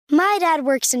My dad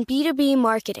works in B2B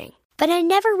marketing, but I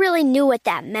never really knew what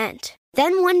that meant.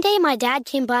 Then one day my dad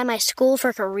came by my school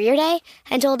for career day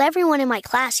and told everyone in my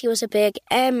class he was a big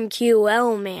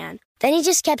MQL man. Then he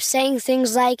just kept saying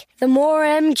things like, the more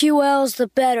MQLs, the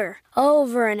better,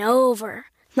 over and over.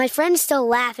 My friends still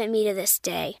laugh at me to this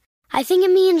day. I think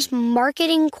it means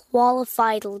marketing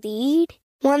qualified lead.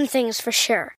 One thing's for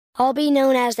sure. I'll be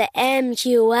known as the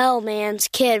MQL man's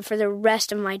kid for the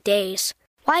rest of my days.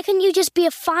 Why couldn't you just be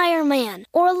a fireman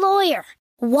or a lawyer?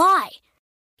 Why?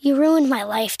 You ruined my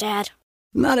life, Dad.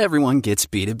 Not everyone gets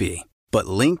B2B, but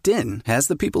LinkedIn has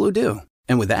the people who do.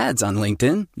 And with ads on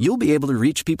LinkedIn, you'll be able to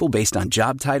reach people based on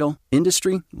job title,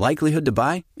 industry, likelihood to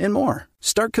buy, and more.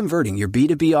 Start converting your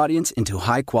B2B audience into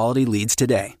high-quality leads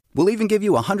today. We'll even give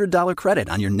you a $100 credit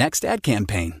on your next ad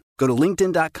campaign. Go to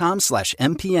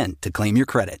linkedin.com/MPN to claim your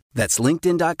credit. That's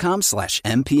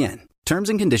linkedin.com/MPN. Terms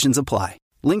and conditions apply.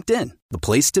 LinkedIn, the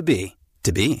place to be,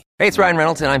 to be. Hey, it's Ryan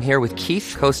Reynolds, and I'm here with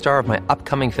Keith, co-star of my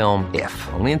upcoming film, If,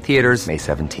 only in theaters May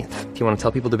 17th. Do you want to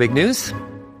tell people the big news?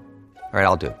 All right,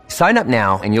 I'll do it. Sign up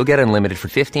now and you'll get unlimited for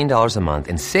 $15 a month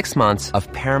and 6 months of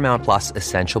Paramount Plus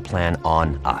Essential Plan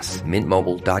on us.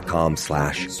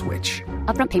 MintMobile.com/switch.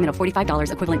 Upfront payment of $45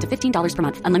 equivalent to $15 per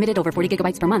month. Unlimited over 40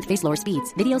 gigabytes per month. Face lower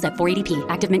speeds. Videos at 480p.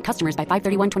 Active Mint customers by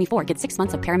 531.24 get 6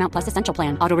 months of Paramount Plus Essential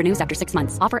Plan. Auto renews after 6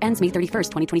 months. Offer ends May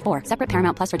 31st, 2024. Separate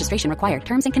Paramount Plus registration required.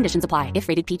 Terms and conditions apply if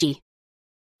rated PG.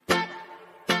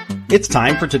 It's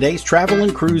time for today's travel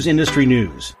and cruise industry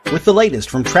news. With the latest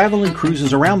from travel and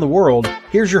cruises around the world,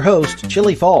 here's your host,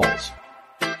 Chili Falls.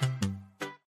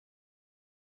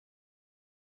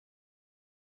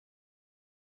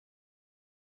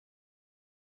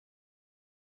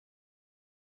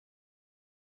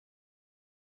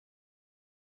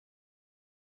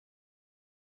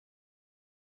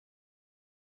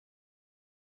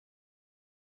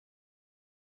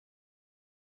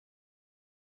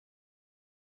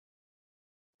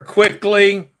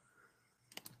 Quickly.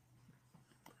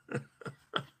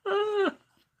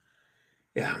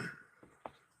 Yeah.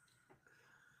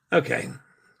 Okay.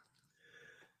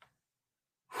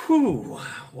 Whew.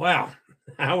 Wow.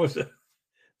 That was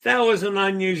an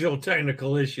unusual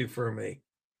technical issue for me.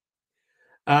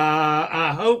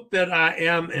 I hope that I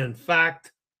am in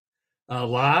fact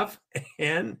live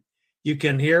and you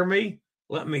can hear me.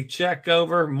 Let me check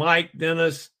over. Mike,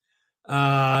 Dennis,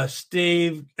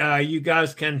 Steve, you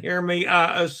guys can hear me,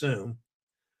 I assume,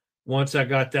 once I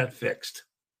got that fixed.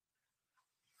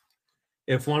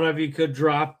 If one of you could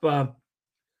drop a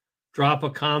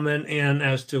comment in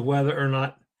as to whether or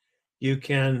not you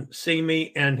can see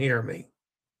me and hear me.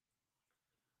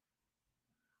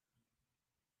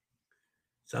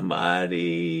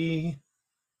 Somebody.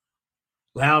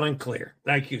 Loud and clear.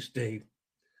 Thank you, Steve.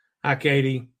 Hi,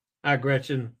 Katie. Hi,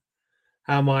 Gretchen.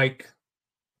 Hi, Mike.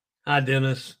 Hi,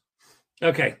 Dennis.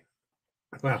 Okay.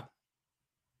 Well,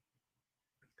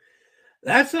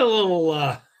 that's a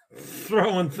little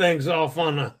throwing things off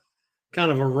on a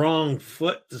kind of a wrong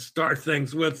foot to start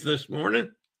things with this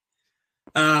morning.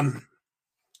 All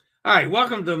right.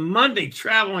 Welcome to Monday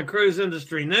Travel and Cruise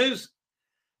Industry News.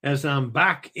 As I'm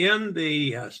back in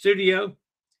the studio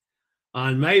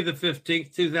on May the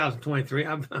 15th, 2023.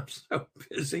 I'm so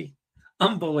busy.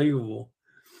 Unbelievable.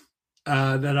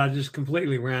 That I just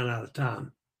completely ran out of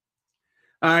time.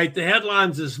 All right, the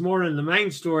headlines this morning, the main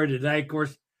story today, of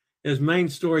course, is main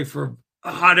story for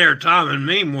Hot Air Tom and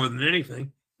me more than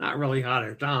anything. Not really Hot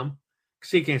Air Tom,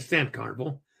 because he can't stand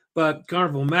Carnival, but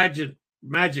Carnival Magic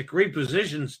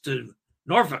repositions to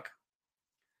Norfolk.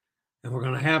 And we're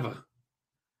going to have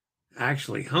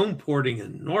actually home porting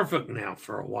in Norfolk now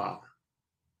for a while.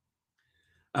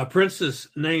 Princess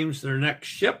names their next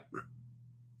ship.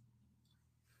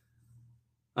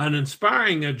 An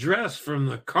inspiring address from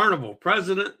the Carnival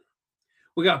president.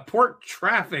 We got port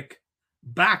traffic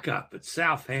backup at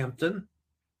Southampton.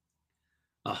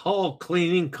 A hull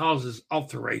cleaning causes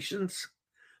alterations.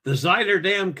 The Zyder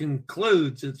Dam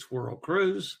concludes its world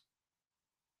cruise.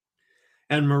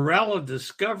 And Morella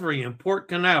discovery in Port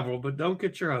Canaveral, but don't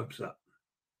get your hopes up.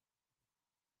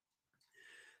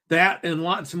 That and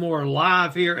lots more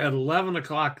live here at 11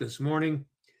 o'clock this morning.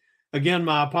 Again,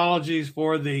 my apologies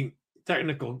for the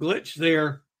technical glitch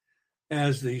there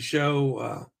as the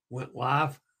show went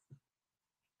live.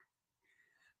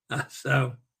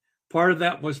 So part of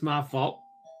that was my fault.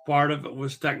 Part of it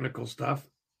was technical stuff.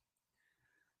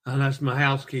 And that's my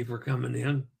housekeeper coming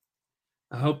in.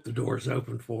 I hope the door's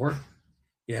open for her.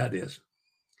 Yeah, it is.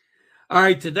 All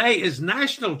right, today is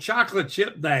National Chocolate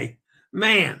Chip Day.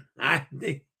 Man,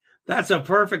 that's a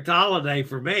perfect holiday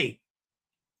for me.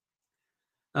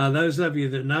 Those of you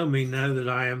that know me know that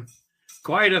I am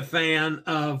quite a fan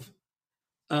of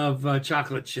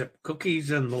chocolate chip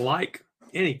cookies and the like,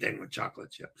 anything with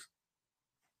chocolate chips.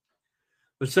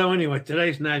 But so anyway,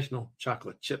 today's National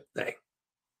Chocolate Chip Day.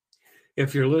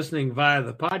 If you're listening via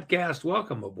the podcast,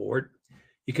 welcome aboard.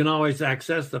 You can always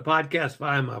access the podcast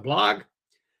via my blog,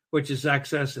 which is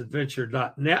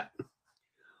accessadventure.net,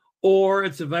 or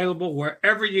it's available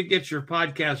wherever you get your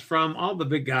podcast from. All the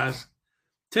big guys: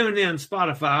 TuneIn,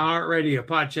 Spotify, iHeartRadio,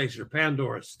 Podchaser,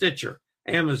 Pandora, Stitcher,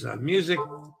 Amazon Music,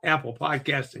 Apple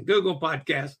Podcasts, and Google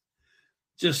Podcasts.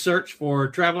 Just search for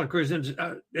Travel and Cruise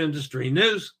Industry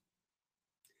News,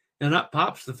 and up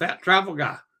pops the Fat Travel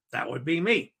Guy. That would be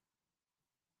me.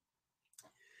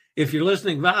 If you're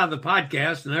listening via the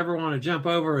podcast and ever want to jump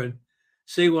over and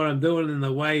see what I'm doing in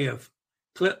the way of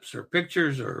clips or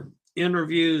pictures or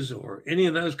interviews or any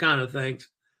of those kind of things,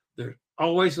 there's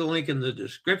always a link in the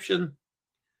description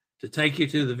to take you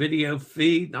to the video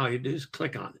feed. All you do is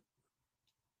click on it.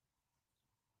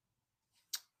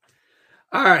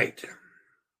 All right.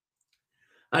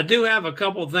 I do have a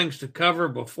couple of things to cover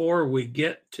before we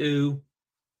get to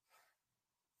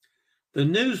the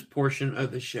news portion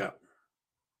of the show.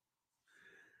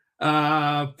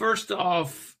 First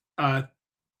off,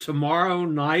 tomorrow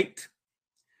night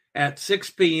at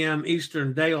 6 p.m.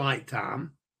 Eastern Daylight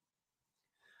Time,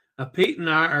 Pete and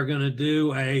I are going to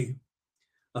do a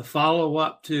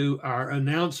follow-up to our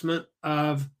announcement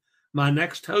of my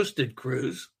next hosted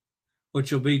cruise,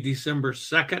 which will be December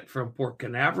 2nd from Port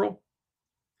Canaveral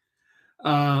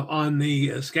on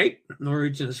the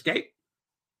Norwegian Escape.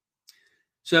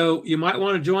 So you might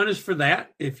want to join us for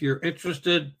that. If you're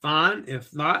interested, fine.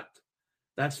 If not,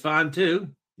 that's fine too.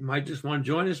 You might just want to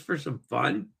join us for some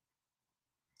fun.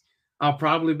 I'll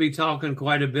probably be talking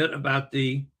quite a bit about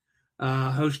the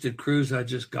hosted cruise I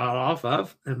just got off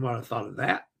of and what I thought of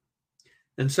that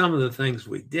and some of the things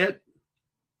we did.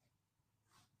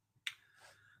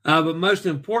 But most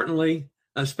importantly,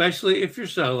 especially if you're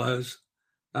solos,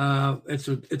 it's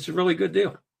a really good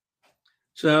deal.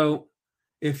 So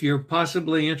if you're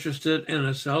possibly interested in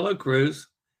a solo cruise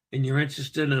and you're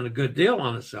interested in a good deal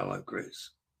on a solo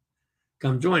cruise,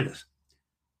 come join us.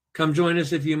 Come join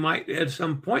us if you might at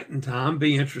some point in time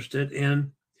be interested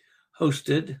in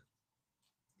hosted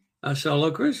solo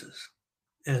cruises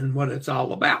and what it's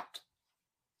all about.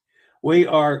 We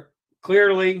are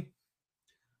clearly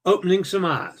opening some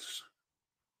eyes.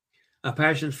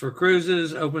 Passions for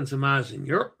Cruises opened some eyes in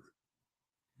Europe.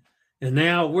 And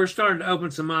now we're starting to open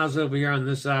some eyes over here on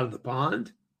this side of the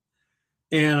pond.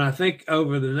 And I think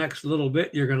over the next little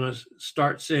bit, you're going to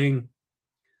start seeing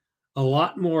a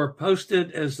lot more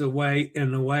posted in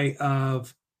the way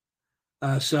of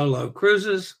solo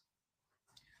cruises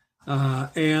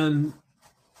and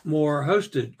more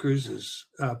hosted cruises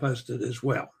posted as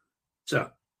well. So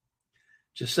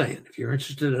just saying, if you're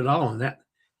interested at all in that,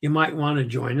 you might want to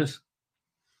join us.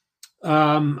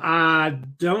 I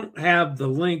don't have the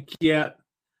link yet.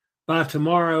 By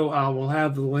tomorrow, I will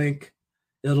have the link.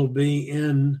 It'll be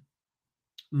in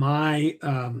my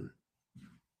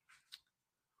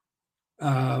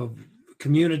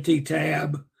community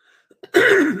tab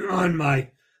on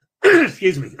my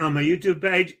on my YouTube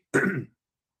page,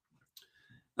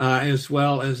 as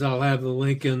well as I'll have the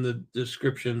link in the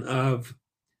description of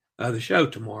the show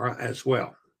tomorrow as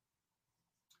well.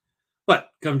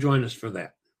 But come join us for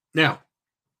that. Now,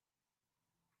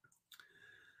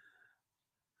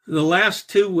 the last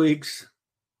 2 weeks,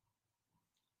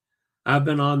 I've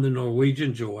been on the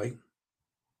Norwegian Joy,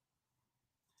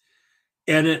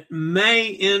 and it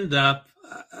may end up,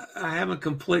 I haven't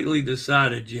completely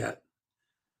decided yet.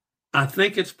 I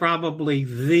think it's probably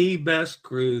the best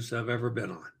cruise I've ever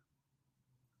been on.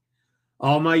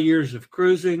 All my years of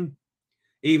cruising,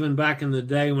 even back in the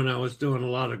day when I was doing a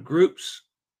lot of groups.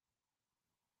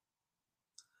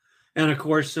 And of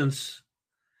course, since,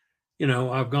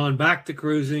 I've gone back to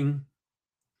cruising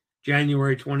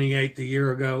January 28th, a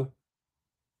year ago.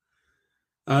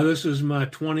 This was my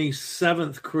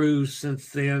 27th cruise since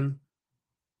then.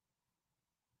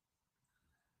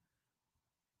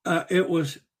 It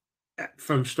was,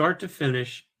 from start to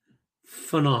finish,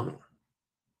 phenomenal.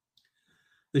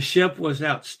 The ship was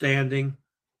outstanding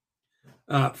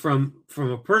from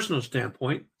a personal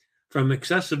standpoint, from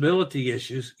accessibility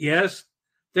issues. Yes,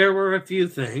 there were a few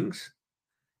things.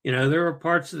 There were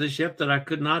parts of the ship that I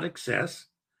could not access,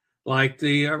 like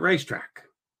the racetrack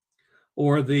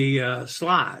or the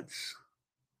slides.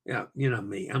 Yeah,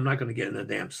 me. I'm not going to get in a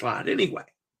damn slide anyway.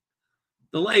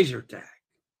 The laser tag.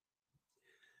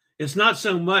 It's not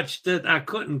so much that I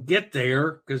couldn't get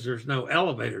there because there's no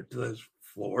elevator to those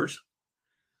floors.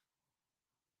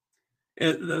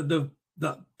 The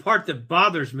The part that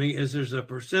bothers me is there's a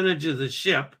percentage of the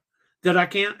ship that I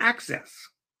can't access.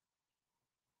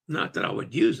 Not that I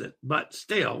would use it, but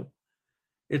still,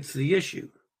 it's the issue.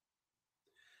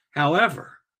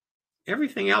 However,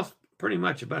 everything else pretty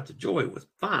much about the Joy was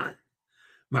fine.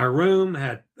 My room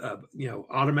had,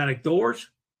 automatic doors.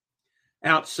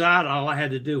 Outside, all I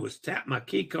had to do was tap my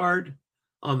key card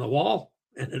on the wall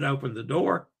and it opened the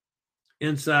door.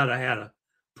 Inside, I had a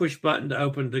push button to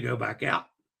open to go back out.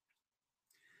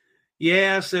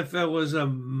 Yes, if it was a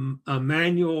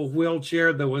manual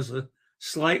wheelchair, there was a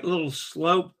slight little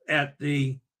slope at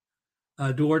the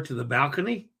door to the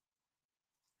balcony,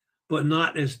 but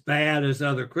not as bad as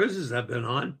other cruises I've been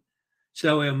on.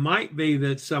 So it might be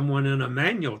that someone in a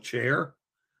manual chair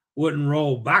wouldn't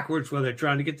roll backwards while they're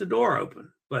trying to get the door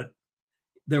open, but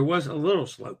there was a little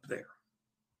slope there.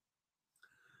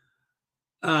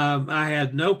 I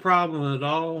had no problem at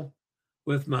all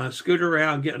with my scooter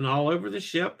around getting all over the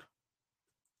ship.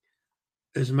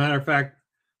 As a matter of fact,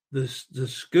 the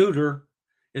scooter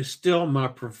is still my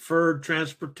preferred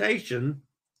transportation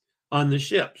on the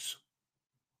ships.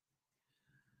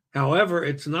 However,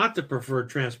 it's not the preferred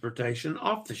transportation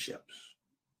off the ships.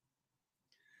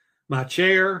 My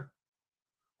chair,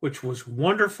 which was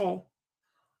wonderful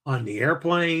on the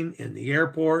airplane, in the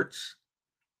airports,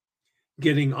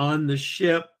 getting on the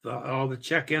ship, all the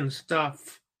check-in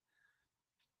stuff,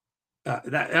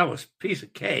 that was a piece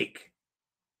of cake.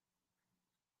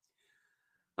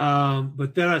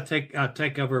 But then I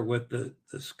take over with the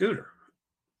scooter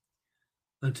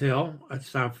until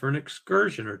it's time for an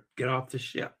excursion or get off the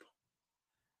ship.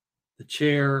 The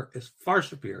chair is far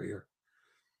superior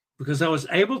because I was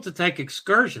able to take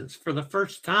excursions for the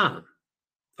first time,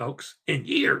 folks, in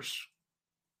years.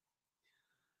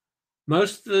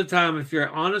 Most of the time, if you're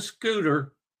on a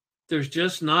scooter, there's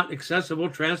just not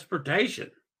accessible transportation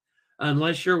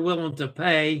unless you're willing to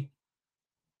pay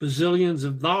bazillions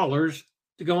of dollars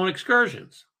to go on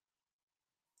excursions.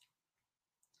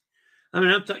 I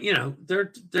mean,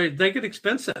 they get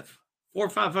expensive,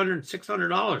 $400, $500,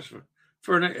 $600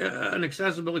 for an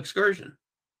accessible excursion.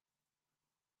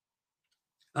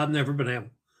 I've never been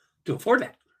able to afford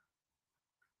that.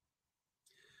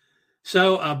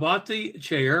 So I bought the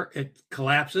chair. It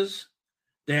collapses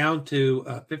down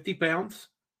to 50 pounds.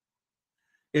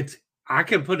 I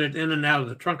can put it in and out of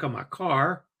the trunk of my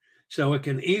car, so it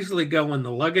can easily go in the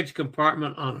luggage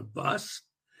compartment on a bus.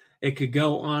 It could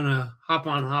go on a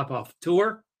hop-on, hop-off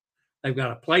tour. They've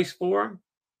got a place for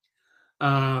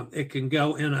them. It can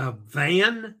go in a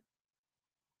van,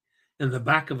 in the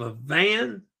back of a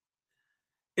van.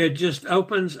 It just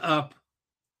opens up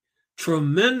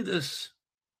tremendous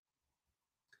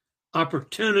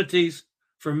opportunities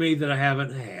for me that I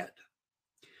haven't had.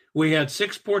 We had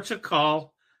 6 ports of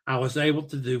call. I was able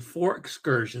to do 4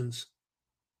 excursions,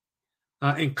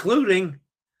 including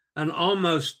an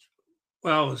almost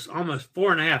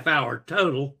 4.5 hour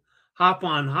total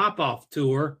hop-on, hop-off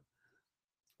tour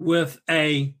with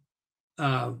a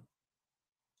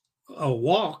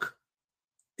walk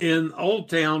in Old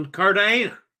Town,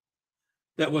 Cartagena,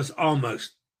 that was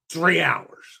almost 3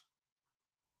 hours.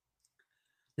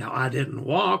 Now, I didn't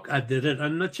walk. I did it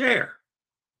in the chair.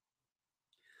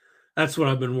 That's what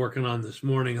I've been working on this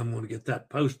morning. I'm going to get that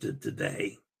posted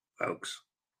today, folks.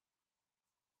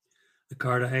 The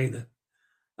Cartagena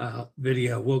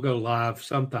video will go live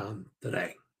sometime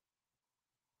today.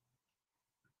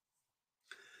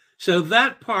 So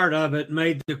that part of it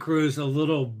made the cruise a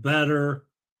little better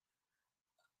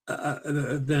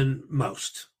than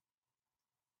most.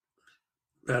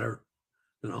 Better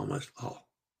than almost all.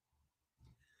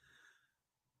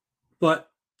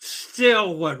 But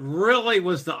still, what really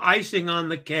was the icing on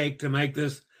the cake to make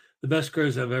this the best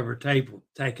cruise I've ever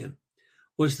taken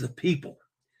was the people.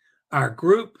 Our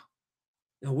group,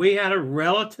 and we had a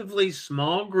relatively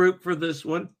small group for this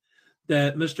one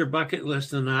that Mr. Bucket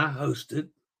List and I hosted.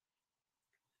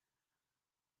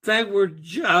 They were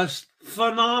just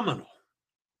phenomenal.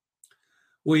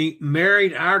 We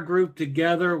married our group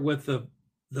together with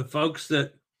the folks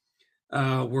that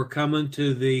were coming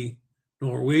to the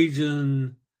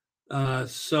Norwegian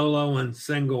solo and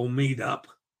single meetup.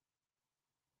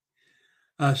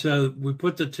 So we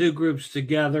put the 2 groups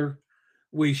together.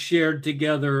 We shared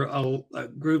together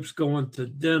groups going to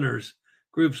dinners,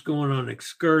 groups going on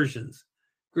excursions,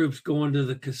 groups going to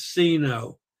the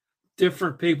casino.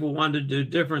 Different people wanted to do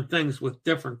different things with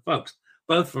different folks,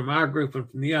 both from our group and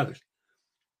from the others.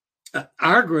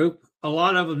 Our group, a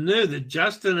lot of them knew that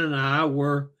Justin and I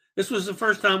this was the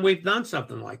first time we've done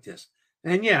something like this.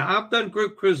 And yeah, I've done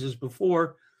group cruises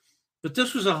before, but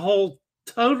this was a whole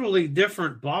totally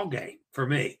different ballgame for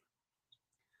me.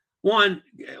 One,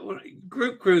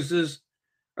 group cruises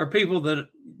are people that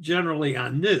generally I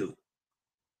knew.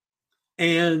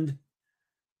 And,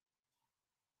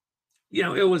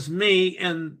 it was me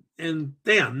and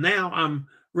them. Now I'm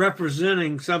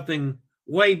representing something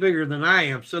way bigger than I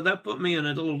am. So that put me in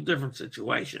a little different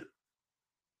situation.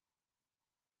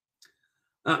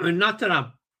 Not that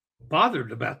I'm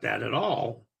bothered about that at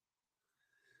all.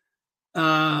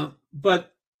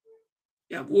 But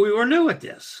we were new at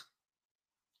this.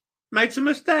 Made some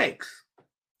mistakes.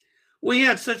 We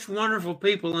had such wonderful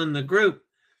people in the group.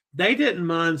 They didn't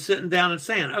mind sitting down and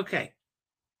saying, okay,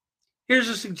 here's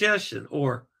a suggestion,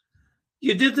 or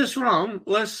you did this wrong.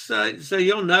 Let's so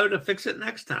you'll know to fix it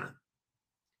next time.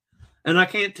 And I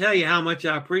can't tell you how much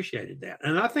I appreciated that.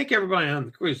 And I think everybody on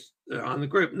the cruise, on the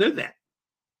group knew that.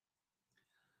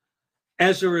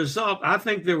 As a result, I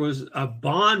think there was a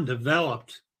bond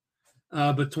developed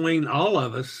between all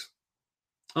of us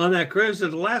on that cruise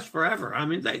that'll last forever. I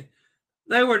mean,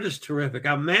 they were just terrific.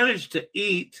 I managed to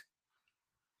eat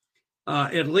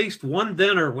at least one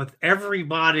dinner with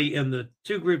everybody in the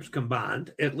two groups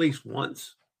combined, at least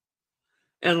once,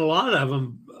 and a lot of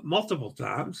them multiple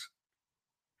times.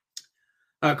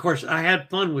 Of course, I had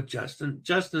fun with Justin.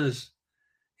 Justin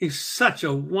he's such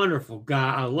a wonderful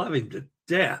guy. I love him to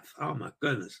death. Oh my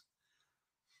goodness.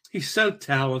 He's so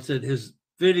talented. His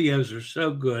videos are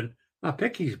so good. I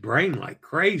pick his brain like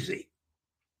crazy,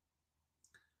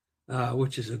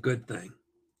 which is a good thing.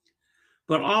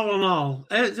 But all in all,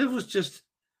 it was just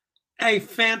a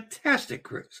fantastic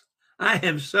cruise. I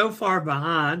am so far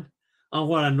behind on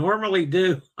what I normally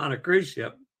do on a cruise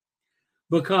ship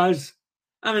because,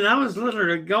 I was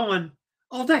literally going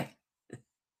all day.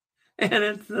 And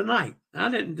it's the night. I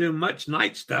didn't do much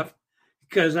night stuff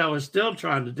because I was still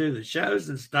trying to do the shows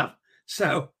and stuff.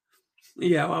 So,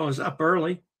 I was up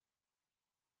early.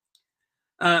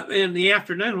 In the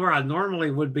afternoon, where I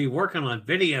normally would be working on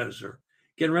videos or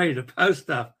getting ready to post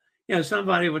stuff,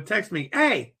 somebody would text me,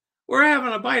 hey, we're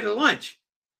having a bite of lunch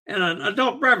and an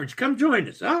adult beverage. Come join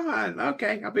us. Oh,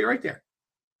 okay, I'll be right there.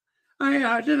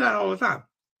 I did that all the time.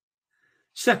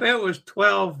 So it was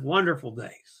 12 wonderful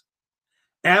days.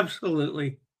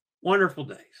 Absolutely wonderful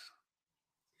days.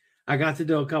 I got to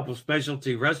do a couple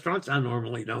specialty restaurants I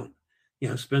normally don't,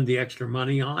 spend the extra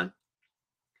money on.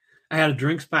 I had a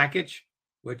drinks package,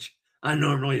 which I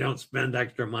normally don't spend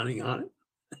extra money on it.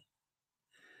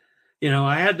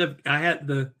 I had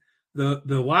the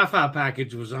Wi-Fi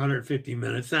package was 150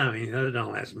 minutes. That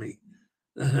don't last me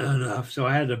enough. So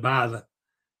I had to buy the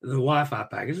Wi-Fi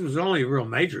package. It was only a real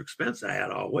major expense I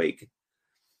had all week.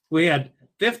 We had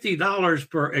 $50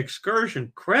 per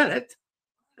excursion credit.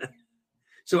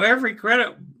 So every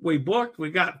credit we booked,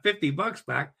 we got $50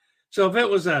 back. So if it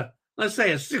was let's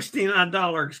say a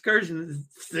 $69 excursion,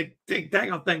 the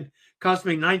dang thing cost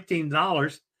me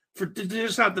 $19 to do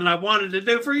something I wanted to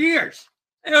do for years.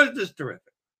 It was just terrific.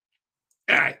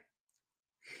 All right.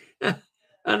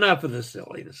 Enough of the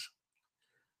silliness.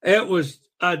 It was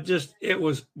it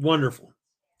was wonderful.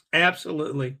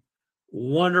 Absolutely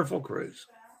wonderful cruise.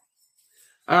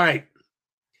 All right.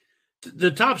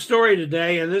 The top story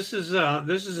today, and this is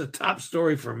a top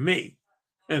story for me,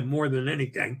 and more than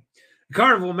anything.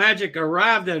 Carnival Magic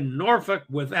arrived in Norfolk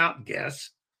without guests,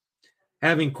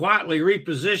 having quietly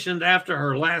repositioned after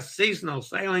her last seasonal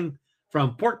sailing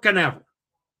from Port Canaveral.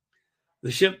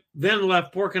 The ship then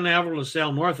left Port Canaveral to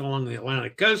sail north along the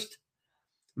Atlantic coast,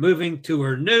 moving to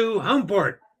her new home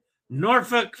port,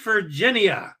 Norfolk,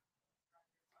 Virginia.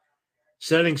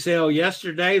 Setting sail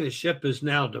yesterday, the ship has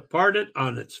now departed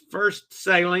on its first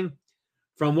sailing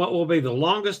from what will be the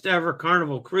longest ever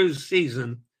Carnival cruise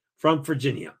season from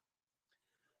Virginia.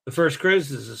 The first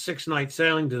cruise is a 6-night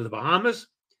sailing to the Bahamas,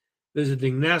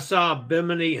 visiting Nassau,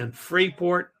 Bimini, and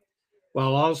Freeport,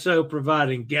 while also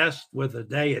providing guests with a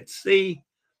day at sea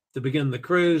to begin the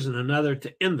cruise and another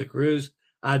to end the cruise,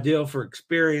 ideal for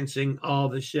experiencing all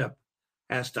the ship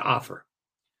has to offer.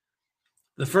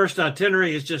 The first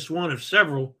itinerary is just one of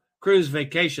several cruise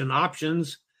vacation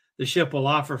options the ship will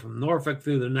offer from Norfolk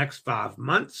through the next 5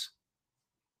 months.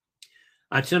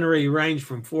 Itinerary range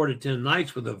from 4 to 10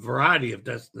 nights with a variety of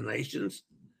destinations.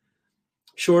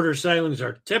 Shorter sailings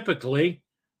are typically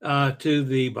to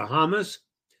the Bahamas.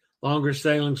 Longer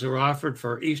sailings are offered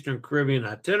for Eastern Caribbean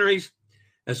itineraries,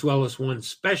 as well as one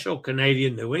special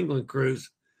Canadian New England cruise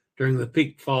during the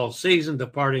peak fall season,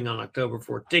 departing on October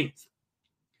 14th.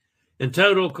 In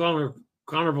total,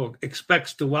 Carnival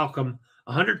expects to welcome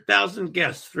 100,000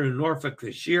 guests through Norfolk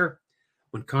this year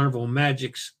when Carnival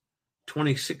Magic's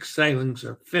 26 sailings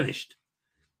are finished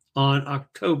on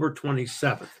October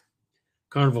 27th.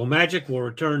 Carnival Magic will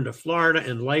return to Florida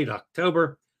in late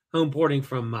October home porting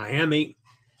from Miami,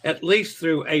 at least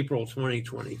through April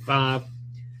 2025.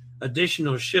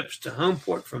 Additional ships to home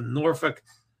port from Norfolk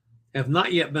have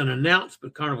not yet been announced,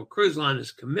 but Carnival Cruise Line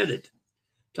is committed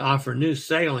to offer new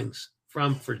sailings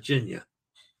from Virginia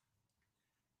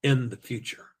in the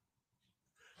future.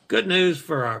 Good news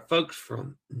for our folks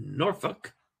from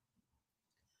Norfolk.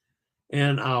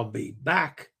 And I'll be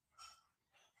back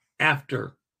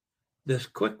after this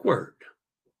quick word.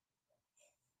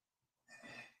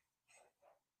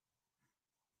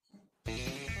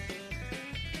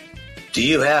 Do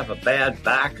you have a bad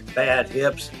back, bad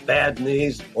hips, bad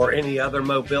knees, or any other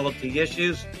mobility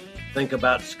issues? Think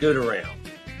about Scootaround.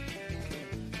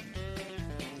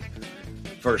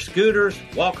 For scooters,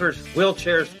 walkers,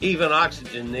 wheelchairs, even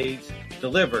oxygen needs,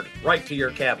 delivered right to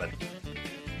your cabin.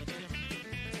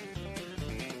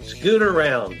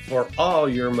 Scootaround for all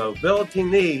your mobility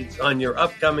needs on your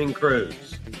upcoming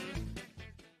cruise.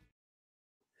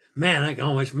 Man, that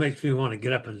always makes me want to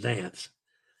get up and dance.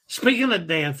 Speaking of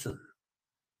dancing,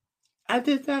 I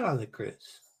did that on the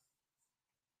cruise.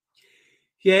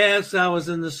 Yes, I was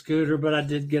in the scooter, but I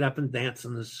did get up and dance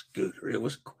on the scooter. It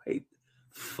was quite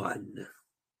fun.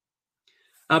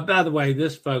 By the way,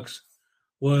 this, folks,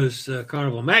 was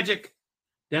Carnival Magic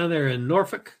down there in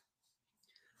Norfolk.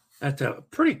 That's a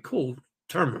pretty cool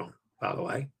terminal, by the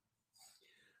way.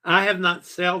 I have not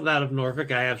sailed out of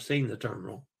Norfolk. I have seen the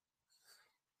terminal.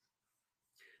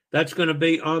 That's going to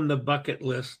be on the bucket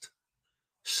list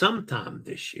sometime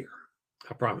this year.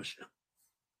 I promise you.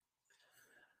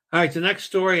 All right, the next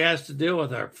story has to deal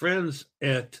with our friends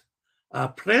at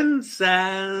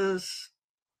Princess.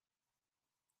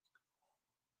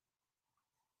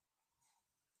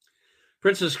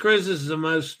 Princess Cruises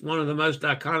is one of the most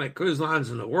iconic cruise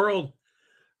lines in the world.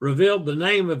 Revealed the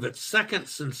name of its second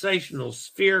sensational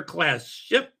Sphere-class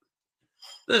ship,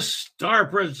 the Star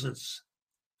Princess.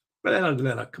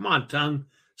 Come on, tongue.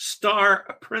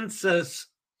 Star Princess,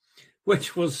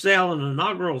 which will sail an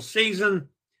inaugural season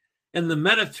in the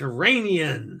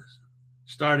Mediterranean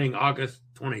starting August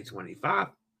 2025.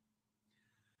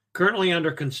 Currently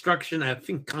under construction at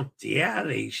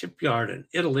Fincantieri shipyard in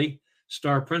Italy,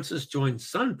 Star Princess joins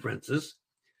Sun Princess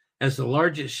as the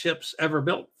largest ships ever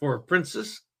built for a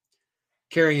princess,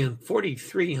 carrying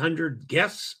 4,300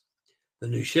 guests. The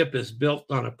new ship is built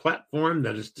on a platform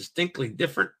that is distinctly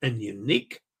different and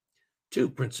unique to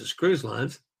Princess Cruise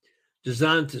Lines,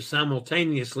 designed to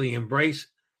simultaneously embrace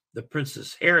the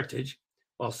Princess heritage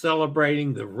while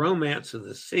celebrating the romance of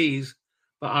the seas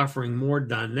by offering more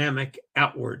dynamic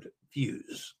outward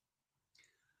views.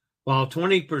 While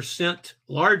 20%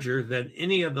 larger than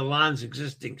any of the line's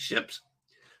existing ships,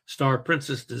 Star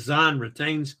Princess design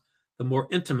retains the more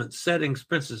intimate settings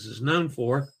Princess is known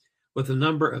for, with a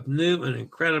number of new and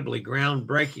incredibly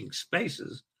groundbreaking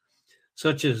spaces,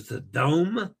 such as the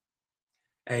Dome,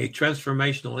 a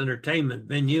transformational entertainment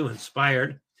venue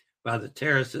inspired by the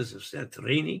terraces of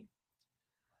Santorini,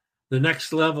 the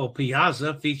Next Level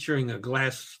Piazza featuring a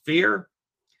glass sphere,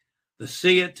 the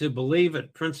See It to Believe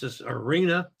It Princess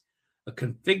Arena, a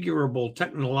configurable,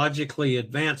 technologically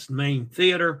advanced main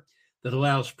theater that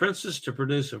allows Princess to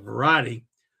produce a variety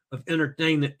of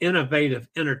innovative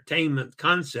entertainment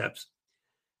concepts,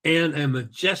 and a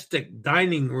majestic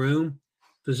dining room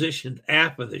positioned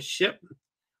aft of the ship,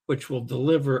 which will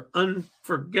deliver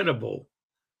unforgettable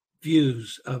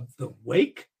views of the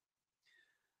wake.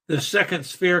 The second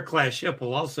Sphere-class ship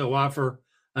will also offer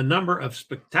a number of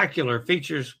spectacular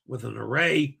features with an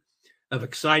array of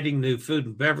exciting new food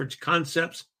and beverage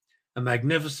concepts, a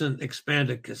magnificent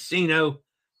expanded casino,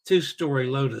 two-story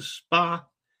Lotus Spa,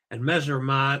 and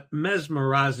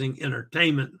mesmerizing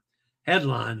entertainment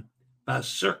headlined by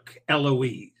Cirque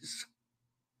Eloise.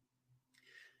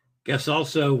 Guests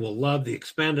also will love the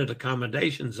expanded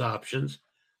accommodations options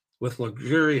with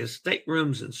luxurious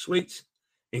staterooms and suites,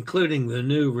 including the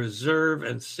new Reserve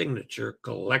and Signature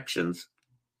collections.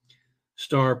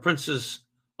 Star Princess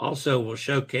also will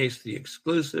showcase the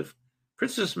exclusive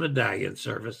Princess Medallion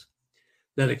service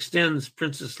that extends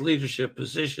Princess' leadership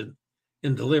position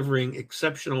in delivering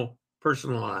exceptional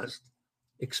personalized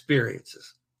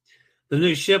experiences. The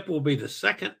new ship will be the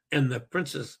second in the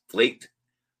Princess fleet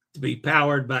to be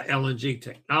powered by LNG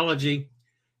technology,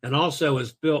 and also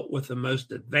is built with the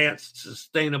most advanced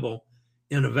sustainable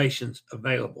innovations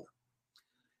available.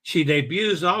 She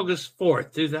debuts August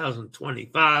 4th,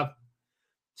 2025,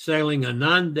 sailing a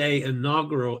 9-day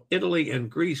inaugural Italy and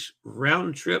Greece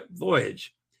round-trip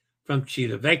voyage from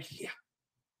Civitavecchia.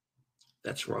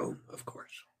 That's Rome, of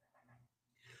course.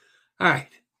 All right.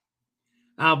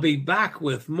 I'll be back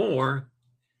with more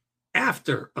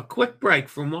after a quick break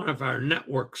from one of our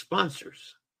network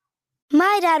sponsors.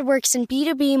 My dad works in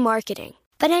B2B marketing,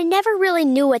 but I never really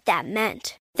knew what that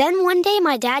meant. Then one day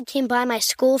my dad came by my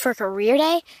school for career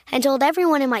day and told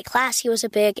everyone in my class he was a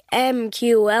big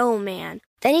MQL man.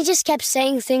 Then he just kept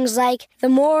saying things like, the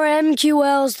more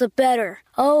MQLs, the better,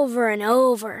 over and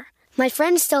over. My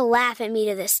friends still laugh at me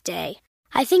to this day.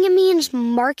 I think it means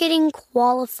marketing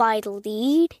qualified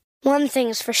lead. One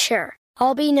thing's for sure.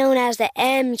 I'll be known as the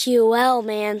MQL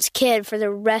man's kid for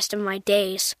the rest of my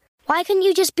days. Why couldn't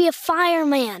you just be a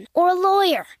fireman or a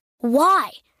lawyer?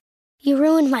 Why? You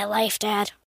ruined my life,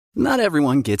 Dad. Not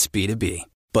everyone gets B2B,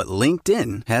 but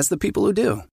LinkedIn has the people who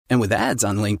do. And with ads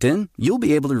on LinkedIn, you'll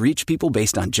be able to reach people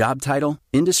based on job title,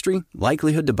 industry,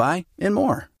 likelihood to buy, and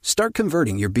more. Start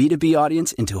converting your B2B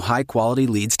audience into high-quality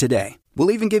leads today.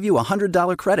 We'll even give you a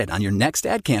 $100 credit on your next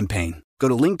ad campaign. Go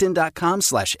to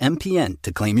linkedin.com/MPN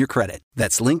to claim your credit.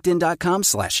 That's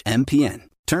linkedin.com/MPN.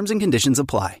 Terms and conditions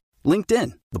apply.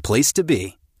 LinkedIn, the place to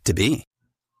be, to be.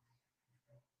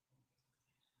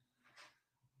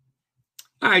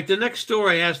 All right, the next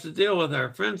story has to deal with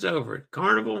our friends over at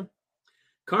Carnival.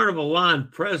 Carnival line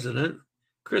president,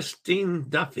 Christine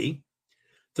Duffy,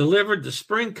 delivered the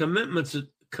spring commitments.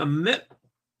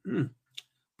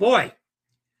 Boy,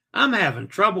 I'm having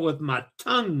trouble with my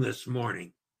tongue this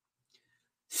morning.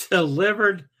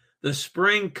 Delivered the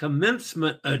spring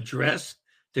commencement address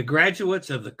to graduates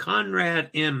of the Conrad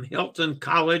M. Hilton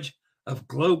College of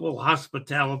Global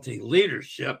Hospitality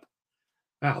Leadership.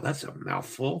 Wow, that's a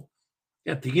mouthful.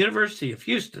 At the University of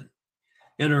Houston.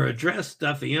 In her address,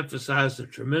 Duffy emphasized the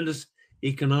tremendous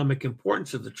economic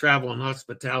importance of the travel and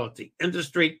hospitality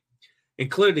industry,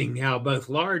 including how both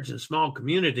large and small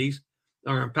communities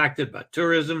are impacted by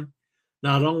tourism.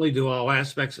 Not only do all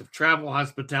aspects of travel,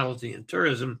 hospitality, and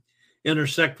tourism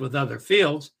intersect with other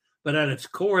fields, but at its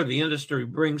core, the industry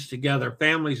brings together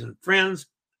families and friends,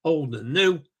 old and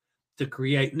new, to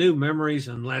create new memories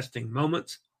and lasting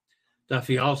moments.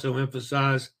 Duffy also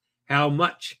emphasized how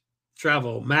much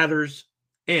travel matters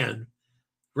and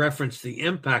referenced the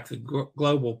impact the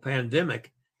global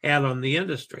pandemic had on the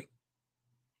industry.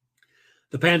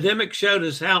 The pandemic showed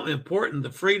us how important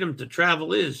the freedom to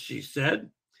travel is, she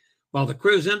said. While the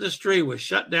cruise industry was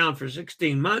shut down for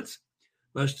 16 months,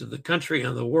 most of the country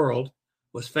and the world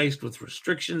was faced with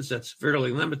restrictions that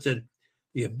severely limited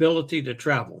the ability to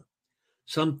travel.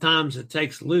 Sometimes it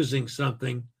takes losing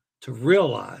something to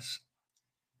realize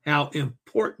how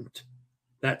important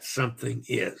that something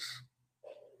is.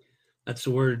 That's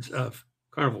the words of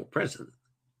Carnival President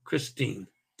Christine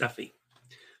Duffy.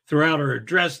 Throughout her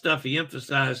address, Duffy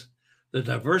emphasized the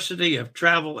diversity of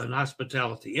travel and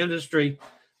hospitality industry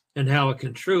and how it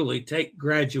can truly take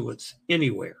graduates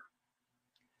anywhere.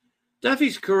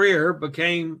 Duffy's career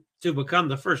become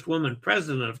the first woman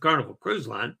president of Carnival Cruise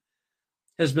Line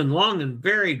has been long and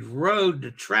varied road to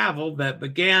travel that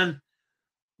began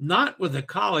not with a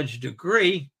college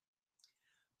degree,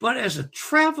 but as a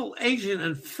travel agent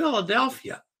in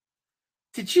Philadelphia.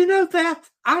 Did you know that?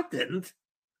 I didn't.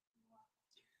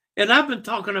 And I've been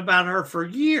talking about her for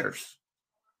years.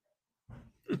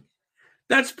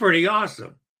 That's pretty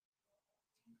awesome.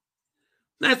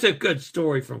 That's a good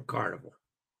story from Carnival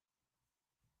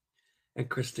and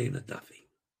Christina Duffy.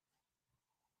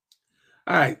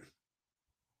 All right.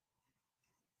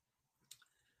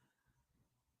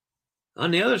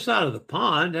 On the other side of the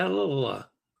pond, had a little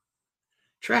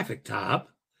traffic top.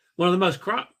 One of the most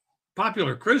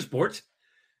popular cruise ports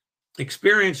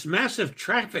experienced massive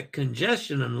traffic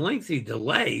congestion and lengthy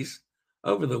delays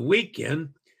over the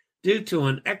weekend due to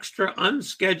an extra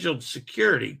unscheduled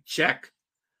security check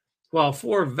while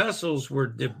 4 vessels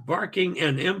were debarking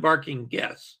and embarking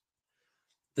guests.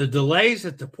 The delays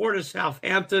at the Port of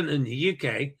Southampton in the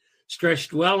UK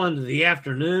stretched well into the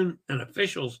afternoon, and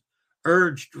officials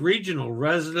urged regional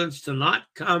residents to not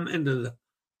come into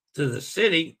the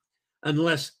city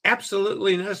unless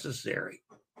absolutely necessary.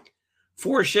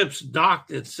 4 ships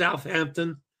docked at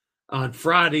Southampton on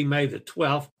Friday, May the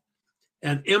 12th.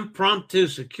 An impromptu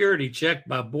security check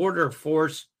by Border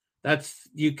Force, that's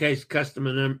UK's Custom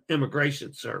and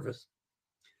Immigration Service,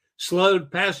 slowed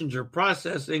passenger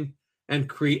processing and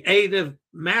created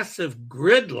massive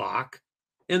gridlock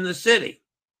in the city.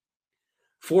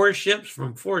 4 ships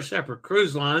from 4 separate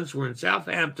cruise lines were in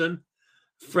Southampton: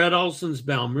 Fred Olsen's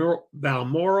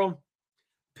Balmoral,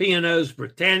 P&O's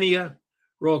Britannia,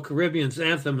 Royal Caribbean's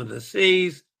Anthem of the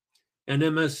Seas, and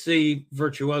MSC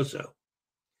Virtuoso.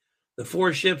 The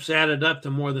 4 ships added up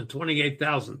to more than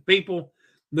 28,000 people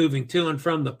moving to and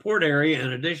from the port area,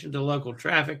 in addition to local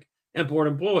traffic and port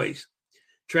employees.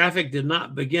 Traffic did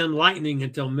not begin lightening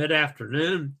until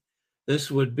mid-afternoon. This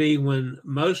would be when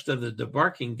most of the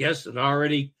debarking guests had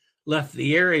already left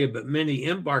the area, but many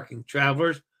embarking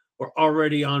travelers were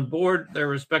already on board their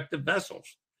respective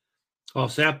vessels. While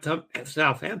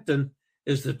Southampton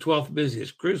is the 12th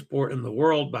busiest cruise port in the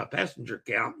world by passenger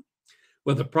count,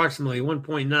 with approximately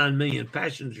 1.9 million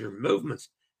passenger movements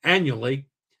annually,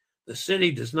 the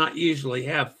city does not usually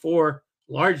have 4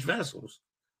 large vessels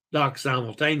dock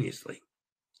simultaneously.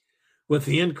 With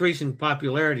the increasing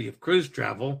popularity of cruise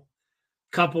travel,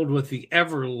 coupled with the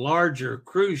ever larger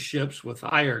cruise ships with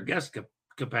higher guest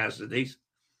capacities,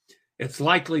 it's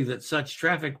likely that such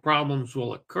traffic problems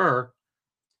will occur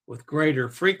with greater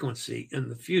frequency in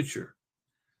the future.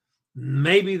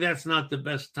 Maybe that's not the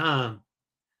best time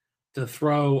to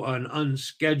throw an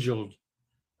unscheduled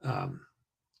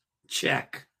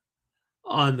check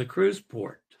on the cruise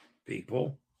port,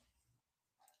 people.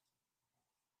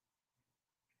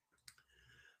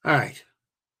 All right.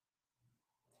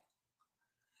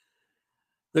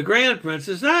 The Grand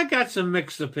Princess, I got some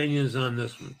mixed opinions on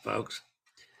this one, folks.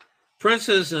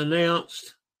 Princess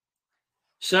announced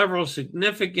several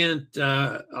significant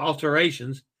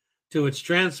alterations to its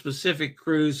Trans-Pacific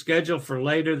cruise scheduled for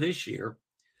later this year.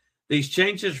 These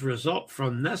changes result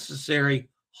from necessary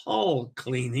hull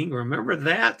cleaning. Remember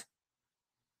that?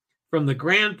 From the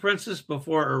Grand Princess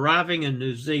before arriving in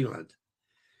New Zealand.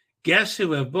 Guests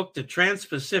who have booked a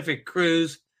Trans-Pacific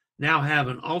cruise now have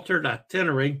an altered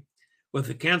itinerary with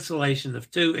the cancellation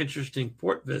of 2 interesting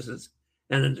port visits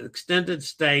and an extended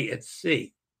stay at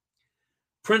sea.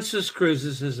 Princess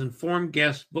Cruises has informed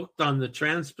guests booked on the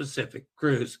Trans-Pacific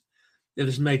cruise it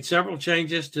has made several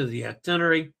changes to the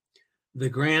itinerary. The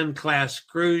Grand Class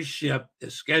cruise ship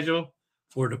is scheduled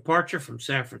for departure from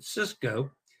San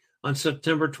Francisco on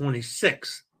September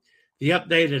 26th. The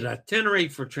updated itinerary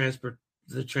for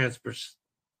the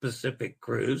Trans-Pacific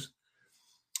cruise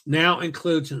now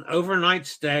includes an overnight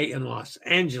stay in Los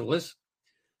Angeles.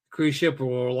 The cruise ship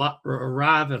will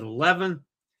arrive at 11,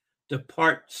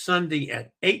 depart Sunday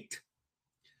at 8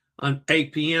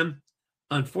 p.m.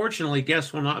 Unfortunately,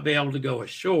 guests will not be able to go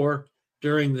ashore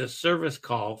during the service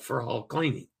call for hull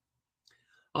cleaning.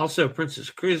 Also, Princess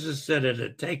Cruises said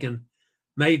it had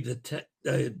made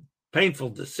the painful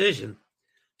decision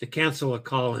to cancel a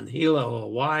call in Hilo,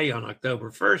 Hawaii on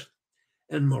October 1st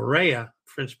and Moorea,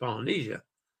 French Polynesia,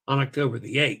 on October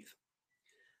the 8th.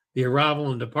 The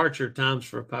arrival and departure times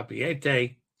for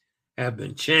Papeete have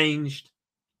been changed.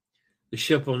 The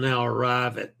ship will now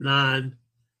arrive at 9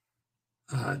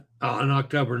 on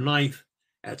October 9th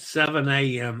at 7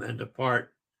 a.m. and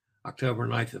depart October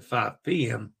 9th at 5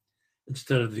 p.m.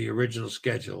 instead of the original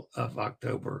schedule of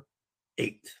October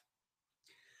 8th.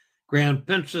 Grand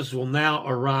Princess will now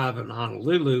arrive in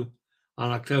Honolulu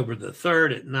on October the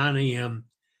 3rd at 9 a.m.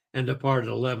 and depart at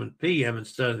 11 p.m.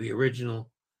 instead of the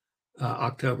original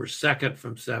October 2nd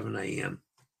from 7 a.m.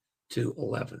 to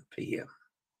 11 p.m.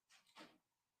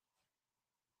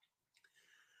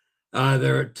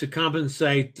 To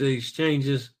compensate these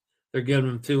changes, they're giving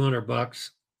them $200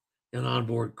 in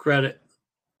onboard credit.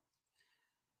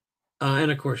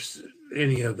 And of course,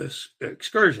 any of the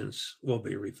excursions will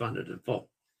be refunded in full.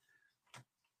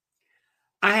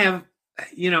 I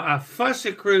fuss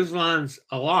at cruise lines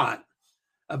a lot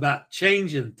about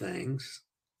changing things.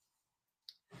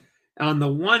 On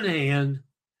the one hand,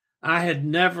 I had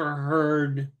never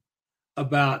heard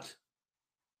about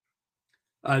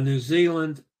New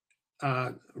Zealand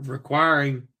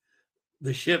requiring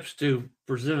the ships to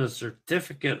present a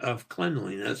certificate of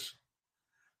cleanliness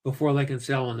before they can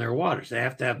sail in their waters. They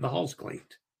have to have the hulls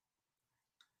cleaned.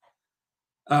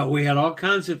 We had all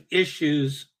kinds of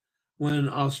issues when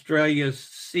Australia's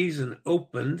season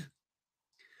opened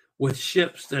with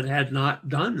ships that had not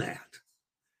done that.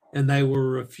 And they were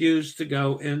refused to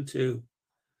go into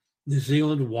New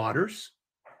Zealand waters.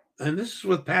 And this is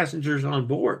with passengers on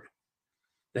board.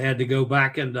 They had to go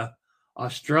back into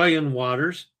Australian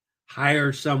waters,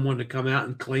 hire someone to come out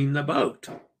and clean the boat,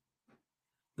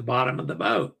 the bottom of the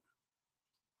boat.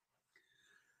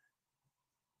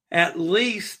 At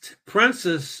least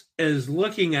Princess is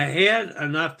looking ahead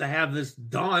enough to have this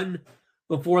done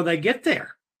before they get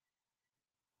there.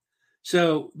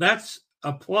 So that's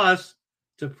a plus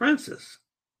to Princess.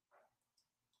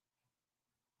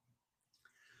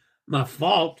 My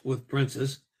fault with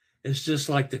Princess is just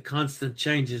like the constant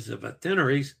changes of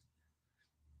itineraries.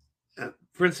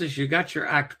 Princess, you got your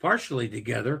act partially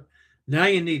together. Now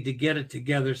you need to get it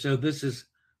together so this is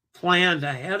planned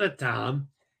ahead of time.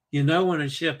 You know, when a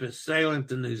ship is sailing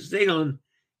to New Zealand,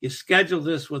 you schedule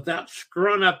this without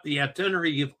screwing up the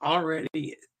itinerary you've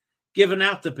already given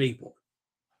out to people.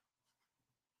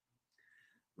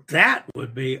 That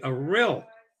would be a real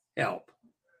help.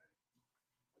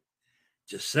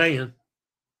 Just saying.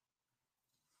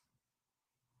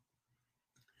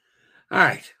 All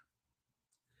right.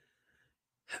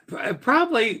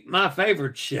 Probably my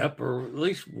favorite ship, or at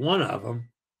least one of them,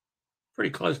 pretty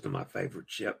close to my favorite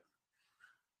ship,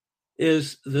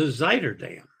 is the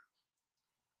Zuiderdam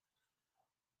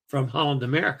from Holland,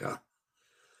 America.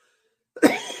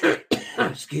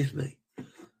 Excuse me.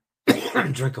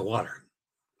 Drink of water.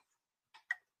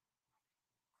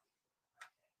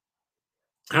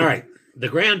 All right. The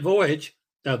grand voyage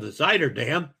of the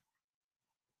Zuiderdam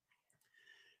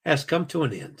has come to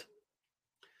an end.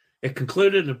 It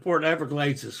concluded in Port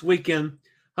Everglades this weekend,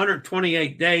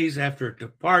 128 days after it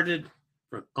departed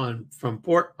from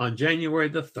port on January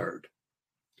the 3rd.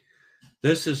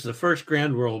 This is the first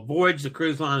Grand World voyage the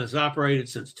cruise line has operated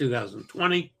since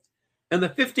 2020, and the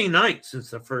 59th since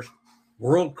the first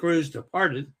world cruise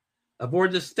departed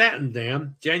aboard the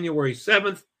Statendam, January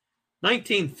 7th,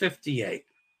 1958.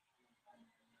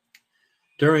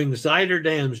 During the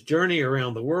Zuiderdam's journey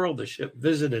around the world, the ship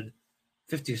visited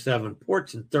 57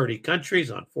 ports in 30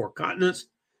 countries on 4 continents,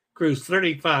 cruised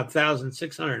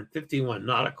 35,651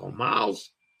 nautical miles.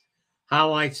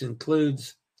 Highlights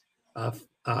includes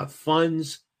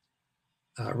funds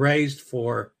raised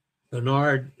for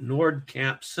Bernard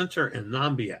Nordkamp Center in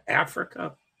Nambia,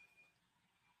 Africa.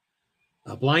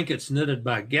 Blankets knitted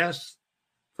by guests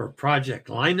for Project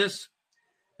Linus,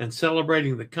 and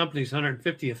celebrating the company's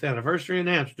 150th anniversary in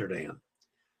Amsterdam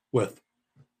with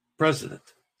President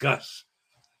Gus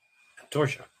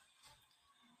Torsha.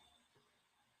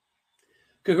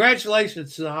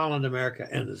 Congratulations to the Holland America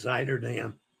and the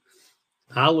Zuiderdam.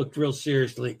 I looked real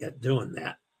seriously at doing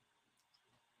that.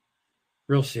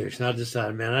 Real serious. And I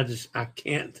decided, man, I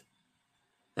can't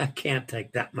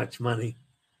take that much money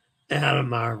out of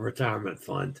my retirement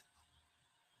fund.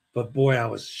 But boy, I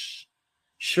was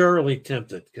surely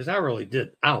tempted, because I really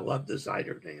did. I love the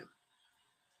Zuiderdam.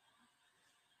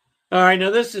 All right,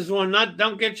 now this is one,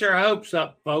 don't get your hopes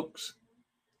up, folks.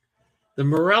 The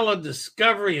Marella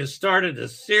Discovery has started a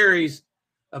series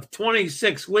of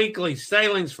 26 weekly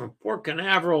sailings from Port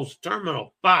Canaveral's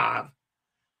Terminal 5,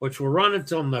 which will run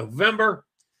until November.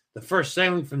 The first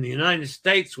sailing from the United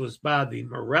States was by the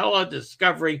Marella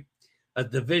Discovery, a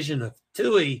division of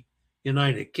TUI,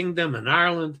 United Kingdom and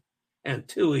Ireland, and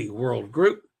TUI World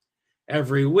Group.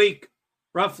 Every week,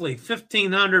 roughly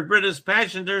 1,500 British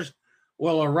passengers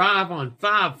will arrive on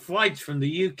 5 flights from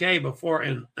the UK before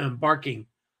embarking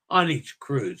on each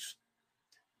cruise.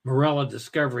 Marella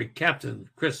Discovery Captain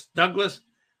Chris Douglas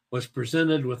was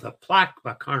presented with a plaque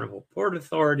by Carnival Port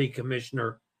Authority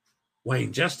Commissioner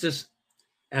Wayne Justice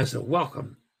as a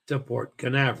welcome to Port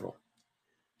Canaveral.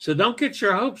 So don't get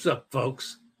your hopes up,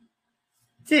 folks.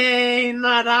 They're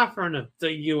not offering it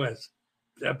to U.S.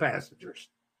 passengers.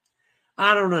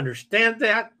 I don't understand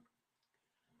that.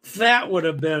 That would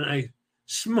have been a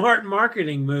smart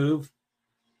marketing move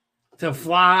to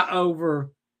fly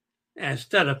over,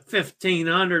 instead of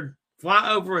 1,500,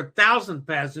 fly over 1,000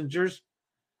 passengers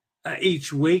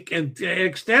each week and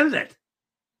extend it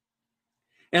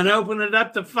and open it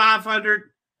up to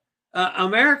 500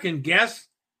 American guests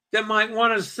that might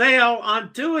want to sail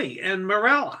on TUI and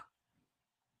Marella.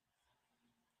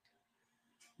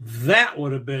 That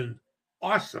would have been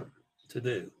awesome to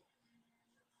do.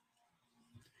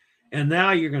 And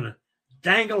now you're going to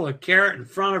dangle a carrot in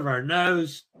front of our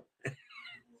nose,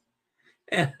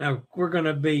 and we're going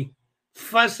to be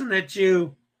fussing at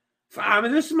you. I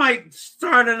mean, this might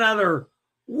start another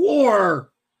war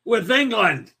with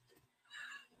England.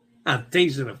 I'm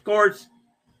teasing, of course,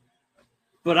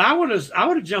 but I would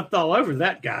have jumped all over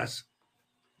that, guys.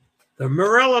 The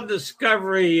Marella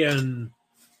Discovery and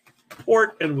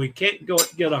port, and we can't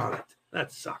get on it.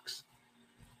 That sucks.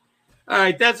 All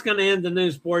right, that's going to end the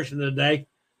news portion of the day.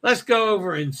 Let's go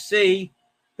over and see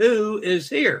who is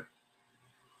here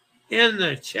in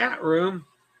the chat room,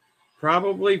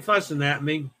 probably fussing at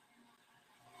me.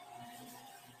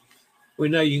 We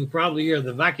know you can probably hear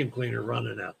the vacuum cleaner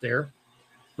running out there.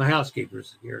 My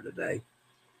housekeeper's here today.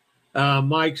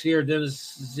 Mike's here.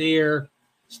 Dennis is here.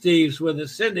 Steve's with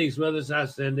us. Cindy's with us. Hi,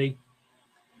 Cindy.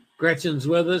 Gretchen's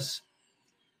with us.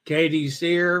 Katie's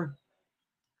here.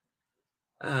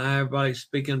 Everybody's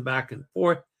speaking back and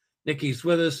forth. Nikki's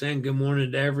with us, and good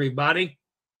morning to everybody.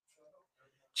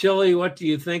 Chili, what do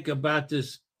you think about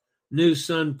this new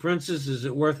Sun Princess? Is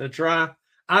it worth a try?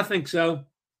 I think so.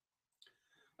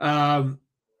 I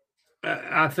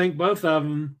think both of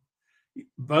them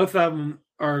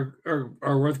are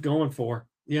worth going for.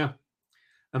 Yeah.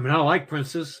 I mean, I like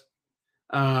Princess.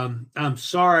 I'm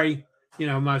sorry,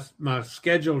 my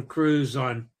scheduled cruise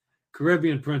on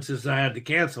Caribbean Princess I had to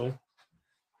cancel,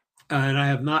 and I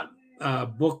have not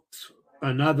booked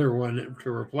another one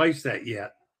to replace that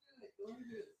yet.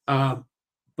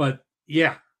 But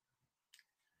yeah,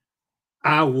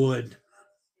 I would.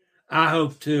 I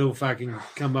hope too, if I can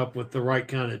come up with the right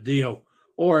kind of deal,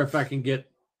 or if I can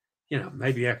get,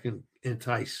 maybe I can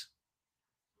entice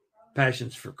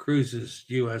Passions for Cruises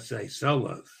USA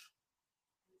Solos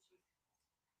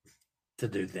to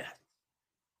do that.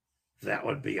 That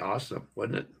would be awesome,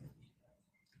 wouldn't it?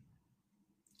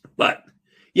 But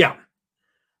yeah,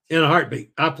 in a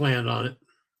heartbeat, I planned on it.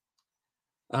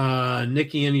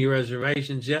 Nikki, any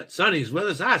reservations yet? Sonny's with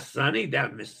us. Hi, Sonny,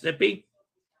 down in Mississippi.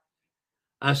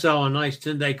 I saw a nice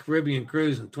 10-day Caribbean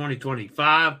cruise in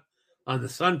 2025 on the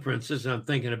Sun Princess. I'm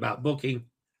thinking about booking.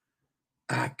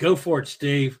 Go for it,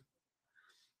 Steve.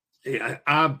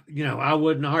 I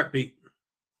would in a heartbeat.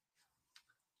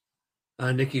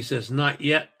 Nikki says, not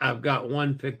yet. I've got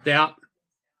one picked out,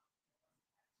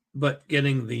 but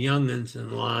getting the youngins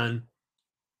in line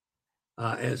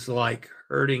is like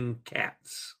herding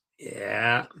cats.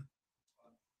 Yeah.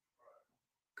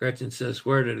 Gretchen says,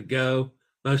 where did it go?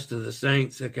 Most of the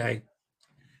saints. Okay.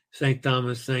 St.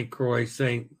 Thomas, St. Croix,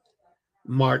 St.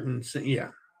 Martin. Yeah.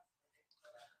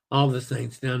 All the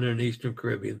saints down there in the Eastern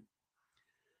Caribbean.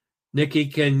 Nikki,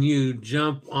 can you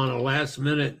jump on a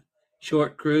last-minute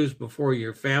short cruise before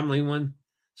your family one?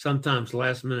 Sometimes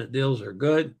last-minute deals are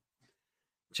good.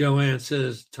 Joanne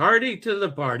says, tardy to the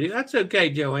party. That's okay,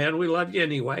 Joanne. We love you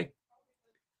anyway.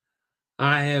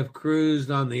 I have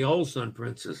cruised on the old Sun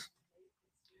Princess.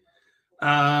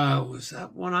 Was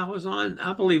that one I was on?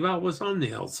 I believe I was on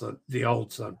the old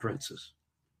Sun Princess,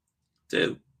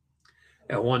 too,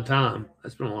 at one time.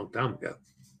 That's been a long time ago.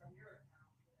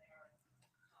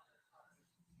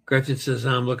 Gretchen says,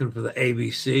 I'm looking for the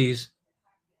ABCs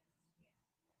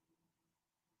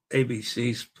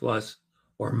plus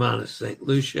or minus St.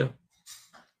 Lucia.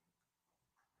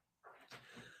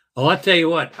 Well, I'll tell you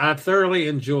what, I thoroughly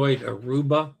enjoyed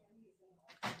Aruba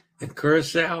and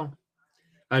Curacao.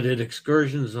 I did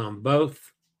excursions on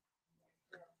both.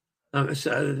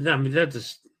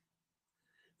 The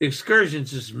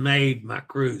excursions just made my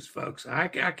cruise, folks. I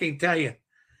can't tell you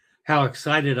how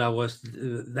excited I was to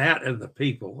do that and the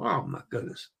people. Oh, my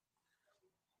goodness.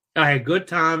 I had good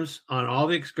times on all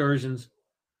the excursions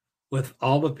with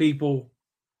all the people.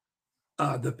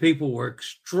 The people were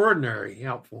extraordinarily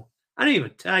helpful. I didn't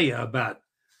even tell you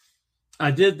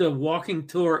I did the walking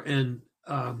tour in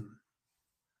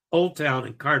Old Town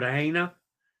in Cartagena.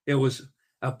 It was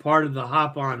a part of the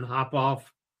hop on, hop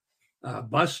off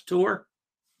bus tour.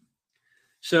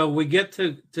 So we get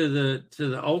to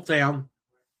the Old Town.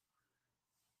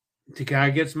 The guy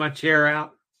gets my chair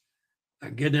out. I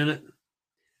get in it.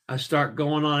 I start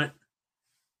going on it.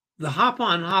 The hop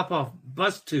on, hop off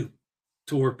bus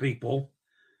tour people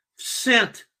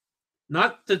sent,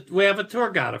 we have a tour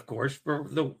guide, of course, for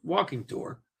the walking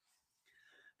tour.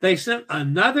 They sent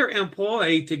another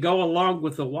employee to go along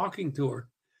with the walking tour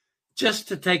just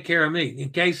to take care of me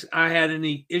in case I had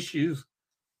any issues,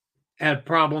 had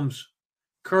problems,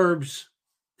 curbs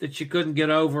that you couldn't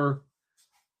get over,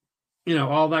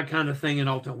 all that kind of thing in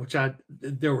Alton, which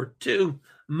there were two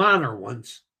minor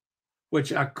ones,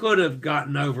 which I could have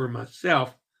gotten over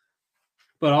myself,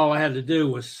 but all I had to do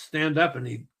was stand up and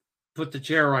he'd put the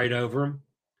chair right over him.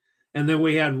 And then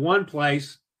we had one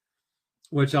place,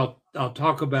 which I'll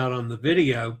talk about on the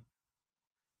video.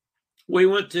 We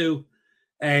went to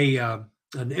an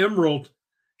emerald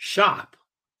shop,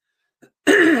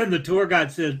 and the tour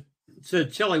guide said,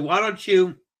 Chili, why don't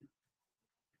you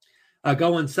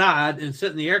go inside and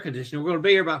sit in the air conditioner? We're going to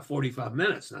be here about 45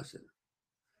 minutes. And I said,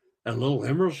 a little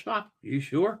emerald shop? You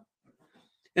sure?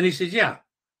 And he says, yeah,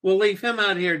 we'll leave him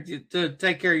out here to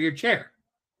take care of your chair.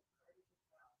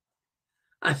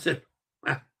 I said,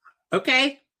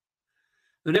 okay.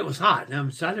 And it was hot.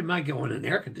 And so I didn't mind going in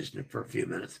air conditioning for a few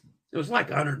minutes. It was like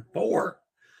 104.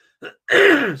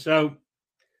 So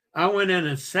I went in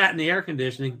and sat in the air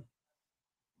conditioning.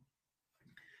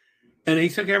 And he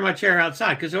took care of my chair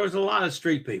outside because there was a lot of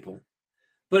street people.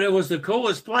 But it was the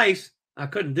coolest place. I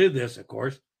couldn't do this, of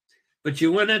course. But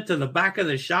you went into the back of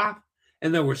the shop,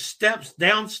 and there were steps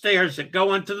downstairs that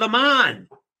go into the mine,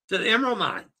 to the emerald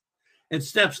mine, and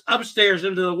steps upstairs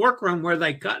into the workroom where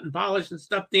they cut and polish and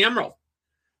stuff the emerald.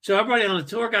 So everybody on the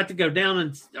tour got to go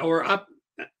down or up.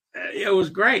 It was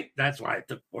great. That's why it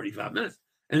took 45 minutes.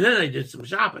 And then they did some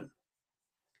shopping.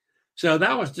 So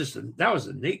that was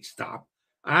a neat stop.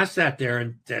 I sat there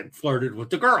and flirted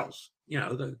with the girls,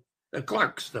 the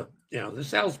clerks, the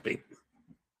salespeople.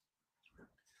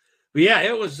 But yeah,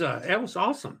 it was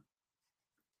awesome.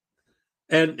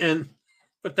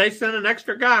 But they sent an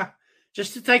extra guy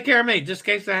just to take care of me, just in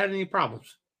case I had any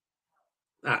problems.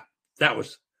 That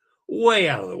was way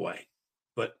out of the way.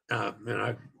 But of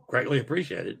greatly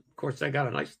appreciated. Of course, they got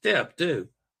a nice tip, too.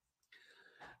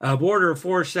 Border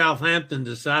Force Southampton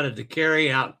decided to carry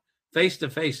out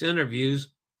face-to-face interviews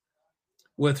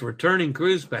with returning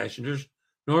cruise passengers.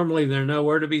 Normally, they're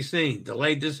nowhere to be seen.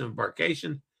 Delayed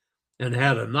disembarkation and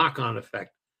had a knock-on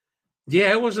effect.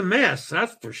 Yeah, it was a mess,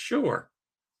 that's for sure.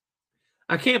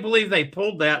 I can't believe they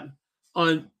pulled that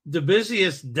on the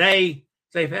busiest day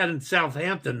they've had in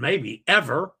Southampton, maybe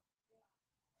ever.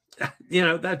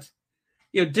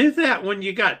 Do that when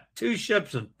you got two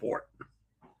ships in port.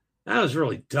 That was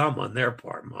really dumb on their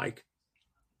part, Mike.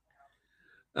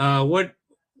 What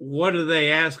do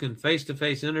they ask in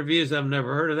face-to-face interviews? I've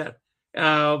never heard of that.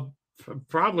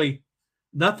 Probably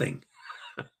nothing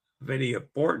of any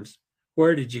importance.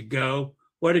 Where did you go?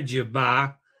 What did you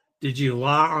buy? Did you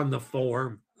lie on the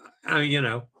form?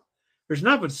 There's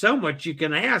not but so much you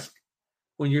can ask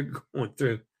when you're going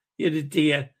through.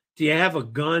 Do you have a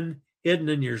gun hidden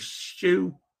in your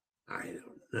shoe? I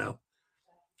don't know.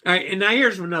 All right, and now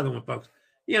here's another one, folks.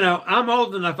 I'm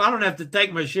old enough. I don't have to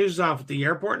take my shoes off at the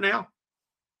airport now.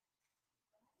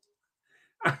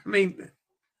 I mean,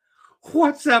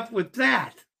 what's up with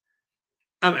that?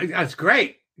 I mean, that's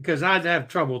great because I'd have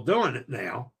trouble doing it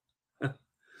now.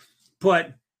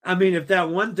 But, I mean, if that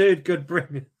one dude could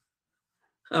bring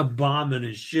a bomb in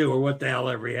his shoe or what the hell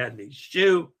ever he had in his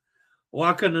shoe, well,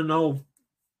 I couldn't know.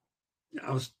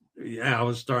 I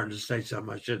was starting to say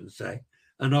something I shouldn't say.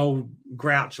 An old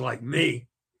grouch like me.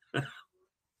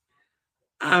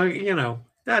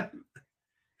 That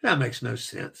makes no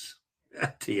sense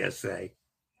at TSA.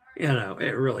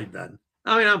 It really doesn't.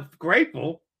 I mean, I'm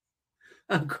grateful.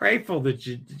 I'm grateful that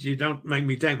you don't make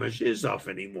me take my shoes off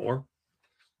anymore.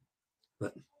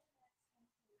 But,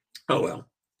 oh well.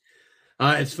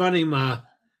 It's funny, my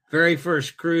very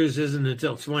first cruise isn't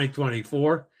until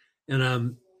 2024, and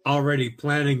I'm already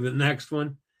planning the next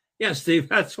one. Yeah, Steve,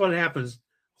 that's what happens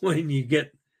when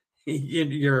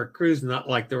you're a cruise not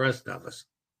like the rest of us.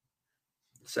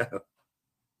 So,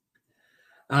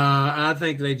 I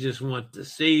think they just want to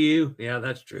see you. Yeah,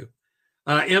 that's true.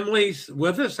 Emily's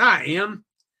with us. Hi, Em.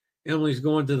 Emily's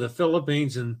going to the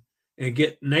Philippines and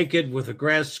get naked with a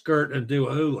grass skirt and do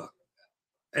a hula.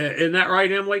 Isn't that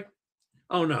right, Emily?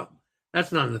 Oh, no,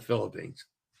 that's not in the Philippines.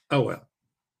 Oh, well.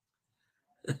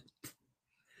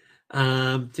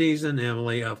 Teasing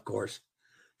Emily, of course.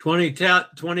 20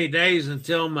 days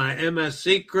until my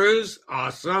MSC cruise.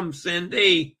 Awesome,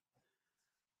 Cindy.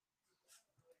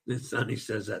 And Sonny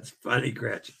says that's funny,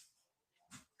 Gretchen.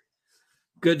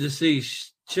 Good to see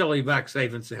Chili back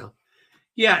safe and sound.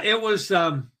 Yeah, it was,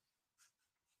 boy,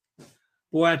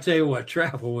 I tell you what,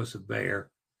 travel was a bear.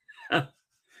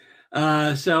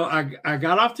 So I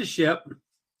got off the ship.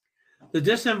 The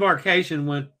disembarkation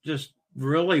went just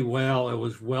really well. It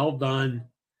was well done.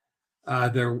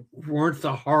 There weren't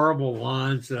the horrible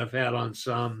lines that I've had on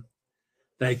some.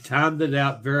 They timed it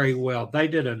out very well. They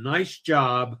did a nice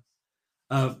job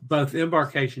of both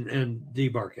embarkation and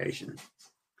debarkation.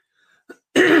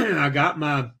 I got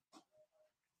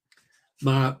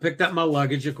picked up my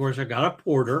luggage. Of course, I got a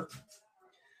porter.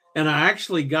 And I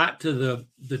actually got to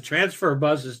the transfer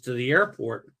buses to the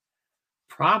airport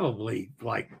probably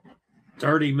like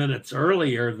 30 minutes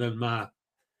earlier than my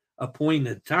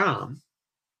appointed time.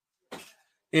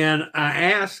 And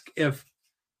I asked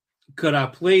could I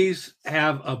please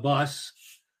have a bus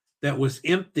that was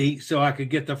empty so I could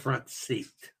get the front seat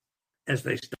as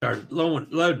they started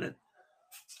loading it.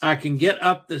 I can get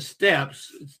up the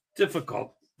steps. It's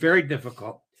difficult, very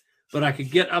difficult. But I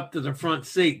could get up to the front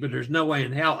seat, but there's no way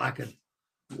in hell I could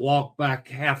walk back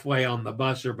halfway on the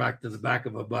bus or back to the back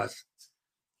of a bus.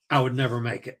 I would never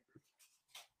make it.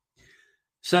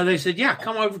 So they said, yeah,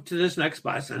 come over to this next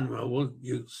bus and we'll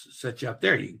set you up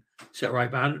there. You can sit right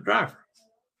behind the driver.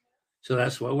 So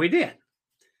that's what we did.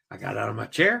 I got out of my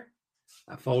chair.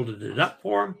 I folded it up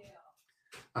for him.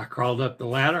 I crawled up the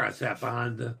ladder. I sat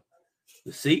behind the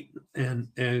seat and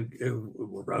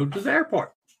rode to the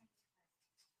airport.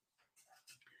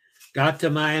 Got to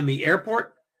Miami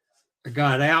Airport. I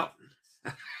got out.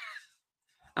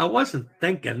 I wasn't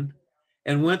thinking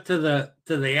and went to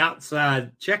the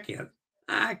outside check-in.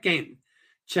 I can't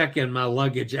check in my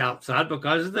luggage outside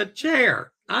because of the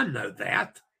chair. I know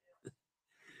that.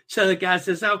 So the guy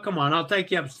says, oh, come on, I'll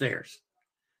take you upstairs.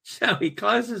 So he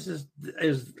closes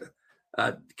his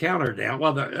counter down.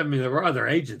 Well, there were other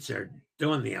agents there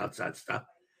doing the outside stuff.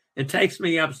 And takes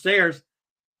me upstairs,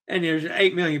 and there's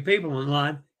 8 million people in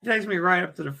line. He takes me right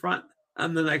up to the front.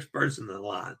 I'm the next person in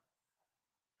line.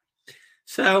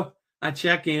 So I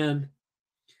check in.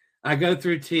 I go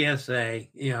through TSA.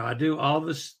 I do all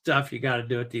the stuff you got to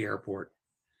do at the airport.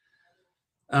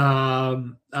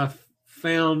 I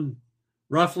found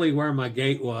roughly where my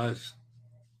gate was.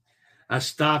 I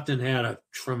stopped and had a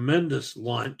tremendous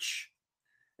lunch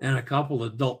and a couple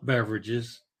of adult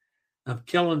beverages. I'm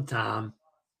killing time.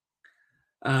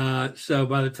 So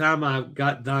by the time I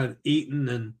got done eating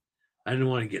and I didn't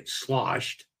want to get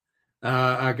sloshed,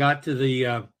 I got to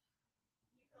the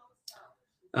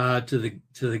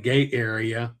gate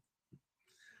area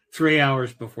 3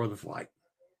 hours before the flight.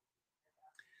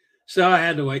 So I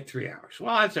had to wait 3 hours.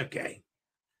 Well, that's okay.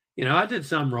 I did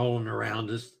some rolling around,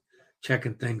 just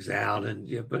checking things out,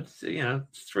 but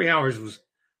 3 hours was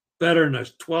better than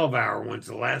those 12-hour ones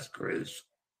the last cruise,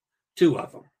 2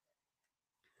 of them.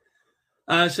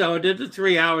 So I did the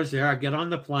 3 hours there. I get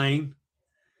on the plane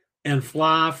and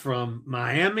fly from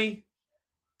Miami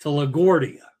to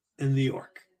LaGuardia in New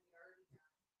York.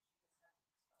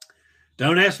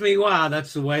 Don't ask me why.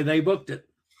 That's the way they booked it.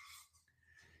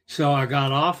 So I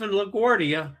got off in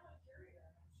LaGuardia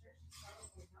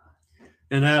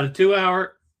and had a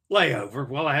 2-hour layover.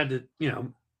 Well, I had to,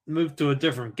 move to a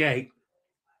different gate.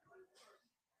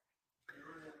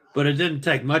 But it didn't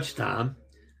take much time.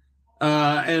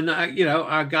 And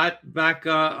I got back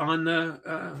on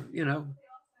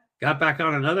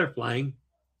another plane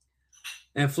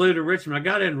and flew to Richmond. I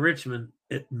got in Richmond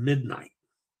at midnight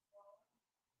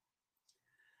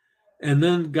and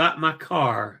then got my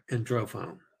car and drove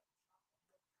home.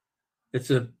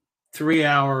 It's a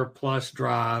 3-hour plus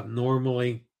drive.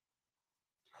 Normally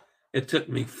it took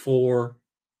me 4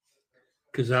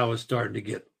 because I was starting to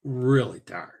get really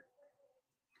tired.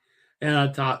 And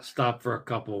I stopped for a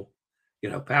couple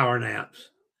power naps.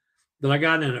 But I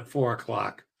got in at 4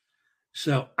 o'clock.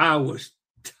 So I was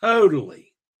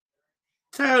totally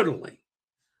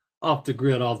off the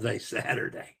grid all day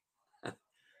Saturday.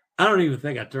 I don't even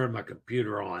think I turned my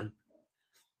computer on.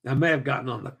 I may have gotten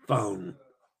on the phone,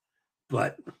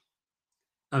 but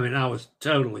I was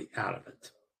totally out of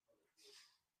it.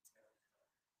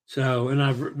 So, and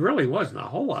I really wasn't a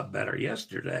whole lot better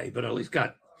yesterday, but at least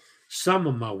got some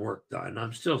of my work done.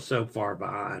 I'm still so far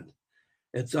behind.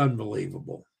 It's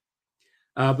unbelievable.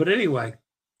 But anyway,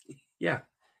 yeah,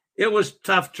 it was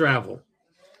tough travel,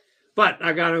 but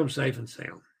I got home safe and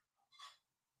sound.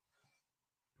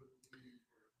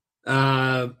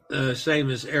 Same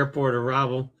as airport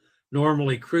arrival.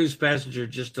 Normally, cruise passenger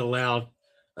just allowed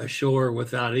ashore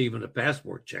without even a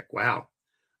passport check. Wow.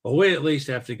 Well, we at least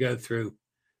have to go through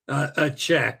a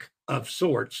check of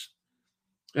sorts.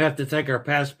 We have to take our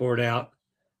passport out,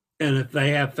 and if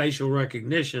they have facial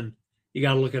recognition, you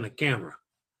got to look in a camera.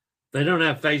 If they don't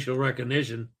have facial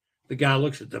recognition, the guy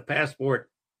looks at the passport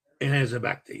and hands it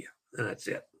back to you, and that's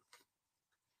it.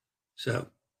 So,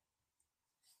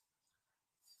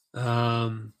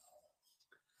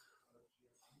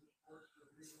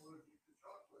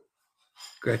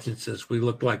 Gretchen says, we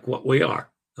look like what we are,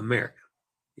 America.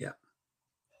 Yeah.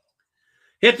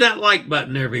 Hit that like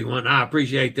button, everyone. I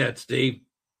appreciate that, Steve.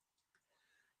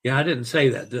 Yeah, I didn't say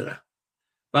that, did I?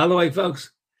 By the way,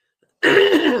 folks,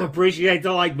 appreciate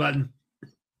the like button.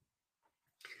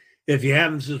 If you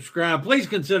haven't subscribed, please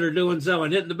consider doing so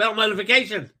and hitting the bell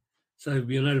notification so you'll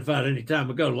be notified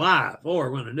anytime I go live or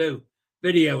when a new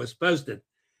video is posted.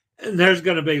 And there's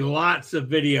going to be lots of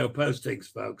video postings,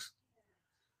 folks.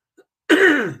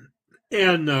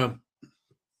 And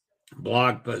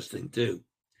blog posting, too.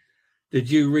 Did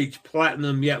you reach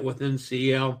platinum yet with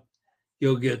NCL?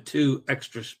 You'll get 2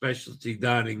 extra specialty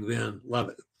dining then. Love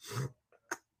it.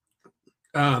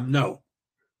 No.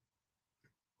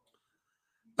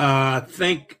 I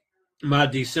think my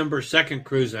December 2nd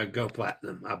cruise, I'd go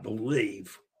platinum, I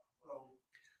believe.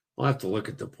 I'll have to look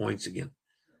at the points again.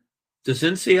 Does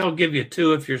NCL give you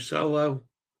 2 if you're solo?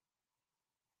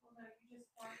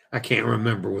 I can't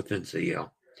remember with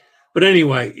NCL. But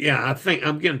anyway, yeah, I think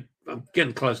I'm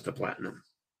getting close to platinum.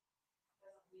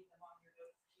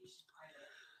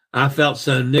 I felt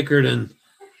so knickered and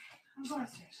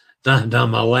done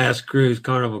my last cruise,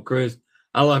 Carnival cruise.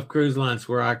 I love cruise lines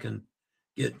where I can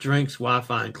get drinks,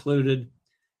 Wi-Fi included,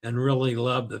 and really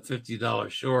love the $50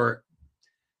 shore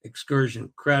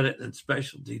excursion credit and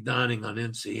specialty dining on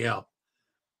NCL.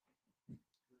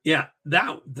 Yeah,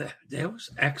 that was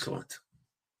excellent.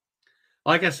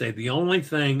 Like I say, the only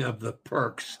thing of the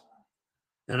perks,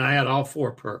 and I had all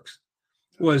 4 perks,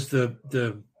 was the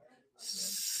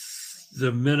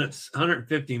minutes,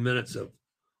 150 minutes of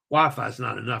Wi-Fi is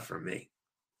not enough for me.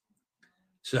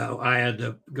 So I had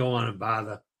to go on and buy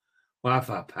the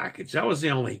Wi-Fi package. That was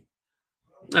the only,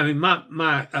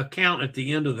 my account at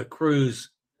the end of the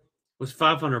cruise was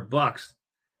 $500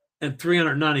 and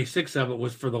 396 of it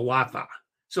was for the Wi-Fi.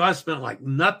 So I spent like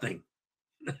nothing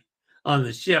on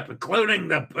the ship, including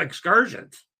the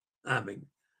excursions. I mean,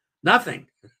 nothing.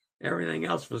 Everything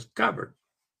else was covered.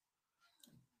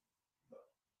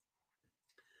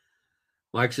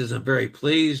 Mike says, I'm very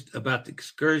pleased about the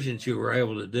excursions you were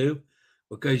able to do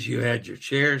because you had your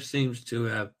chair. Seems to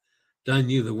have done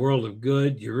you the world of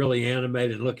good. You're really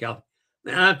animated. Look how,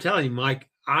 man, I'm telling you, Mike,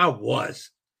 I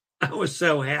was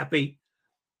so happy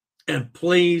and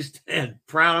pleased and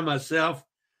proud of myself.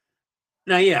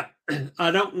 Now, yeah,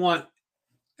 I don't want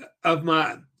of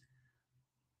my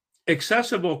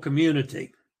accessible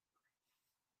community.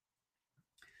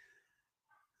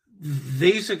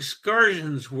 These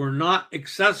excursions were not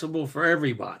accessible for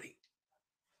everybody.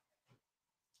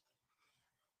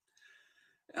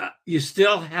 You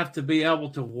still have to be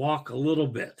able to walk a little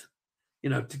bit,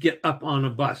 to get up on a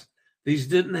bus. These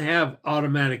didn't have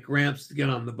automatic ramps to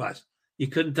get on the bus. You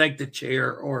couldn't take the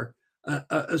chair or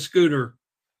a scooter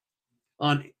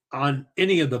on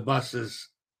any of the buses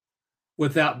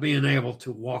without being able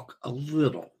to walk a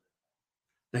little.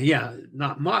 Now, yeah,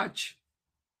 not much,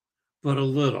 but a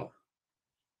little.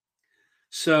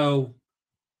 So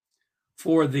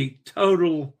for the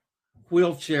total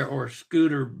wheelchair or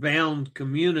scooter bound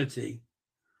community,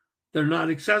 they're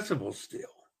not accessible still.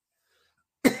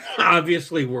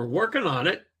 Obviously, we're working on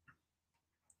it,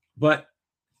 but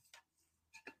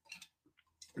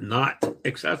not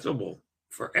accessible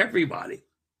for everybody.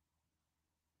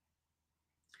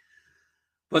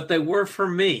 But they were for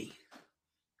me,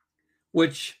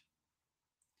 which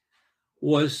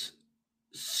was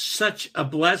such a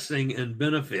blessing and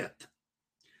benefit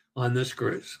on this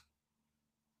cruise.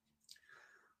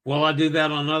 Will I do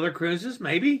that on other cruises?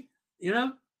 Maybe, I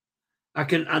know I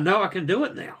can do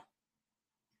it now.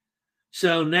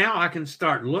 So now I can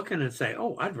start looking and say,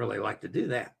 oh, I'd really like to do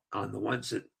that on the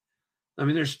ones that,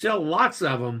 there's still lots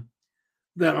of them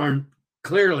that are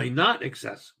clearly not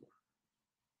accessible.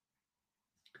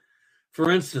 For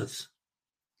instance,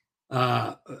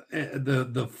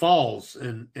 the falls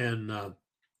and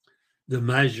the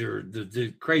measure,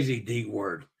 the crazy D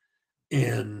word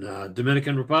in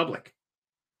Dominican Republic.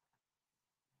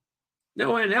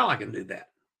 No way in hell I can do that.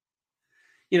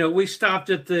 We stopped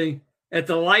at the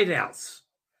lighthouse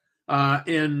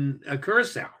in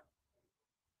Curacao.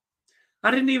 I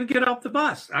didn't even get off the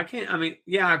bus. I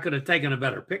could have taken a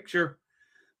better picture,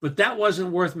 but that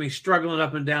wasn't worth me struggling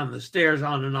up and down the stairs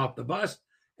on and off the bus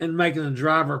and making the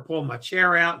driver pull my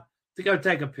chair out to go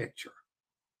take a picture.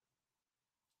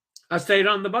 I stayed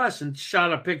on the bus and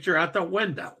shot a picture out the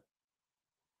window.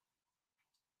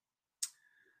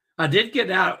 I did get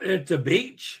out at the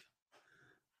beach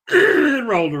and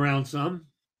rolled around some.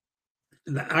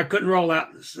 I couldn't roll out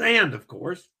in the sand, of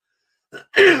course,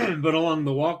 but along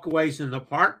the walkways in the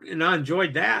park, and I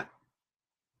enjoyed that.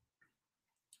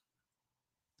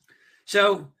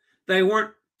 So they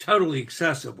weren't totally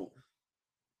accessible.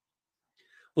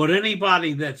 But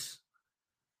anybody that's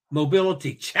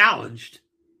mobility challenged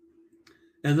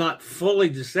and not fully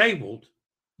disabled,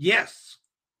 yes,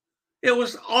 it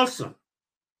was awesome.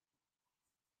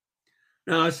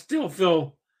 Now, I still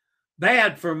feel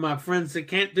bad for my friends that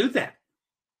can't do that,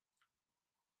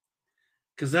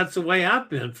 because that's the way I've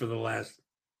been for the last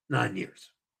 9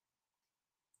 years.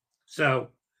 So,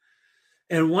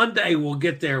 and one day we'll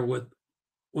get there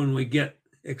when we get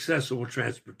accessible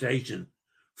transportation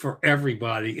for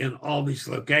everybody in all these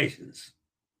locations.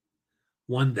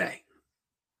 One day.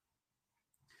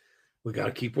 We got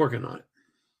to keep working on it.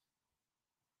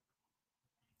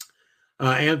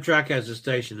 Amtrak has a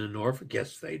station in Norfolk.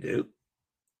 Yes, they do.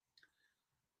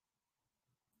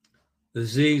 The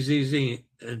ZZZ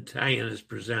Italianist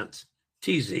presents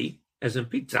TZ as in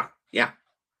pizza. Yeah.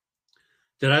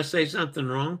 Did I say something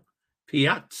wrong?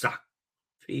 Piazza.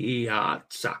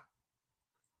 Piazza.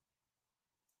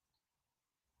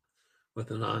 With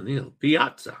an on,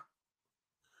 piazza.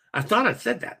 I thought I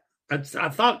said that.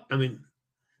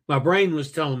 My brain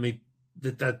was telling me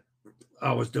that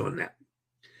I was doing that.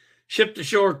 Ship to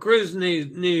Shore Cruise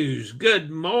News. Good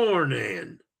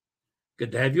morning.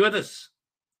 Good to have you with us.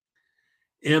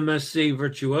 MSC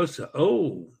Virtuosa.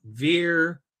 Oh,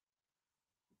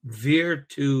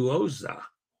 Virtuosa.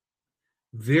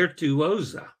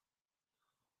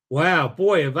 Wow,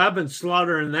 boy, have I been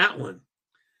slaughtering that one.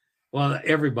 Well,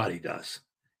 everybody does.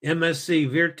 MSC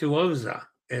Virtuosa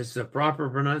is the proper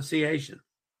pronunciation.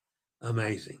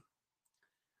 Amazing.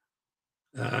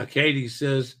 Katie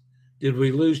says, did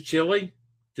we lose Chili?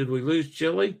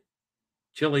 Chili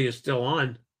is still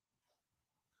on.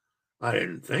 I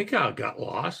didn't think I got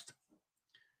lost.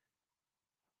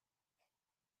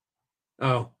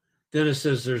 Oh, Dennis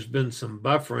says there's been some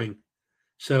buffering,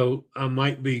 so I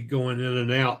might be going in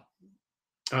and out.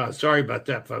 Sorry about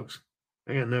that, folks.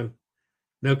 I got no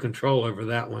No control over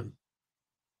that one.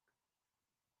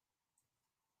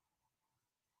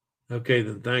 Okay,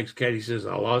 then thanks. Katie says,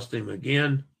 I lost him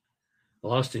again.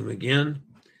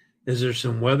 Is there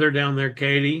some weather down there,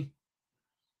 Katie?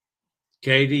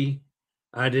 Katie,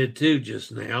 I did too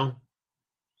just now.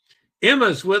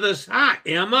 Emma's with us. Hi,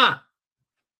 Emma.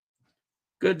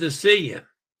 Good to see you.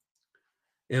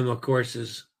 Emma, of course,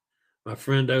 is my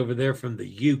friend over there from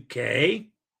the UK.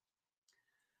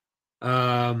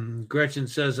 Gretchen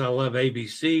says, I love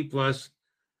ABC, plus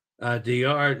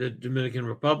DR, the Dominican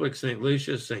Republic, St.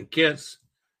 Lucia, St. Kitts,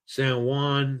 San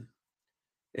Juan,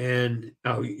 and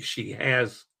she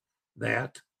has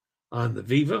that on the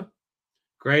Viva.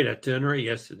 Great itinerary.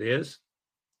 Yes, it is.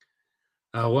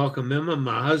 Welcome, Emma.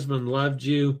 My husband loved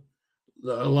your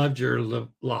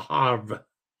La Havre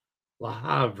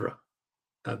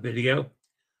video.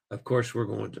 Of course, we're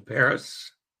going to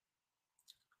Paris.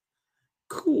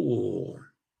 Cool.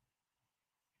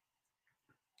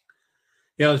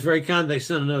 Yeah, it was very kind. They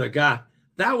sent another guy.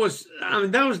 That was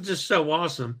just so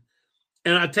awesome.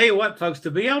 And I tell you what, folks,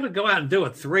 to be able to go out and do a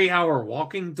 3-hour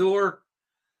walking tour,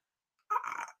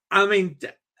 I mean,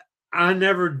 I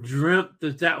never dreamt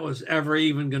that was ever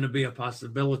even going to be a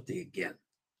possibility again.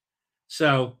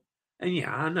 So, and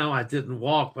yeah, I know I didn't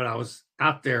walk, but I was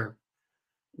out there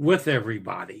with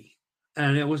everybody.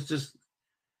 And it was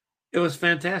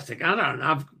fantastic.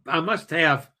 I must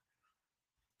have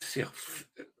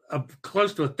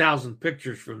close to 1,000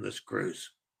 pictures from this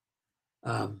cruise.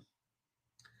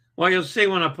 Well, you'll see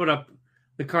when I put up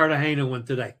the Cartagena one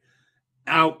today.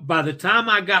 By the time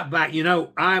I got back,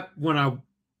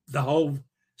 the whole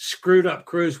screwed up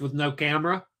cruise with no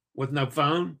camera, with no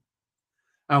phone,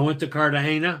 I went to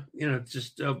Cartagena,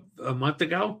 just a month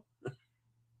ago,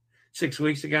 6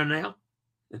 weeks ago now.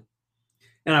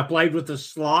 And I played with the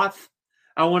sloth.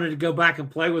 I wanted to go back and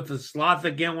play with the sloth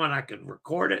again when I could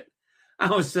record it. I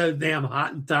was so damn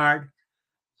hot and tired.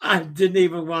 I didn't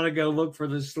even want to go look for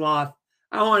the sloth.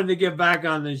 I wanted to get back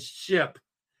on the ship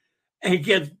and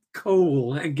get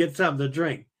cool and get something to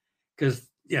drink. Because,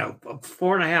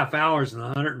 4.5 hours in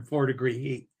 104-degree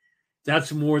heat,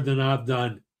 that's more than I've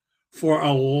done for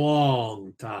a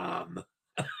long time.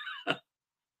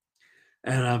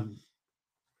 And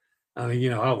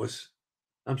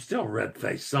I'm still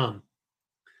red-faced some.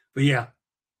 But yeah,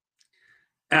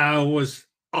 it was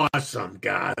awesome,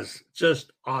 guys.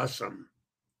 Just awesome.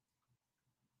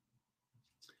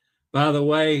 By the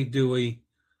way, do we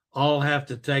all have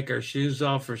to take our shoes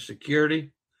off for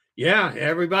security? Yeah,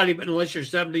 everybody, but unless you're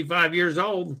 75 years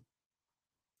old.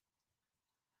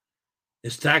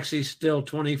 Is taxi still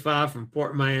 $25 from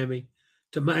Port Miami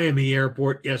to Miami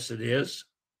Airport? Yes, it is.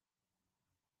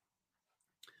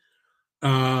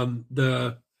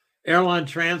 The airline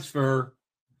transfer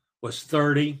was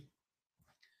 $30.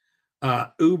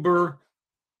 Uber,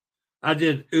 I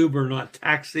did Uber, not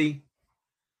taxi.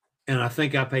 And I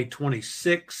think I paid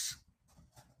 $26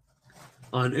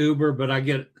 on Uber, but I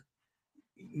get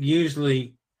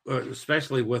usually,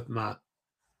 especially with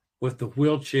the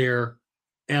wheelchair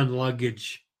and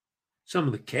luggage, some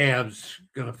of the cabs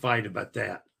going to fight about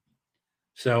that.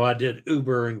 So I did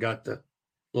Uber and got the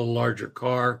little larger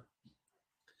car.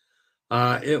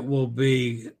 It will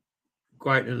be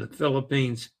quite in the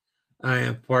Philippines. I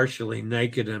am partially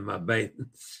naked in my bathing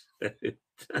suit.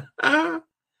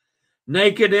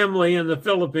 Naked Emily in the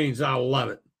Philippines. I love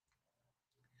it.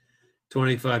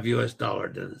 $25 US,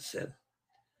 Dennis said.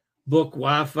 Book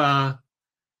Wi-Fi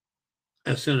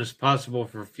as soon as possible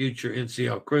for future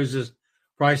NCL cruises.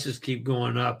 Prices keep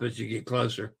going up as you get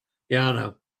closer.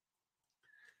 Yeah,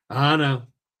 I know.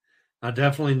 I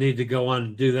definitely need to go on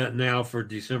and do that now for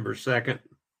December 2nd.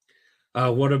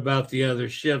 What about the other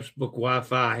ships? Book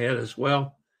Wi-Fi ahead as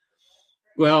well.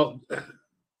 Well,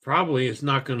 probably it's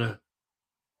not going to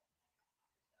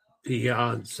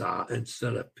Piazza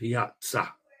instead of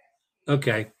Piazza.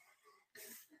 Okay.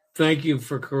 Thank you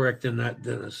for correcting that,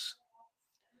 Dennis.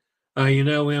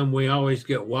 Em, we always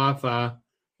get Wi-Fi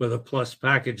with a plus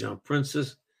package on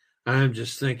Princess. I'm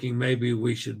just thinking maybe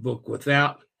we should book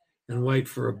without and wait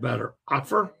for a better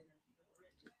offer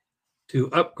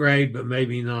to upgrade, but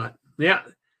maybe not. Yeah,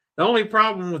 the only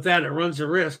problem with that, it runs a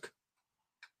risk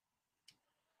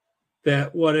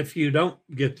that what if you don't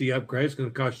get the upgrade, it's going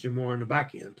to cost you more on the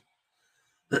back end.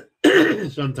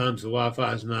 Sometimes the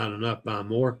Wi-Fi is not enough, buy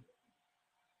more.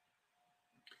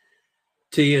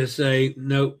 TSA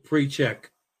note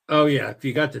pre-check. Oh yeah, if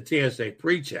you got the TSA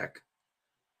pre-check,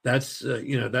 that's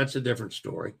that's a different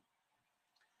story.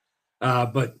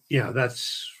 But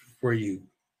that's where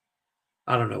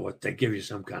I don't know what, they give you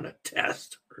some kind of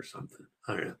test or something.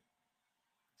 I don't know.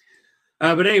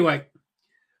 But anyway,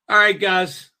 All right,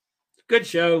 guys. Good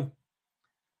show.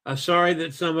 Sorry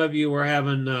that some of you were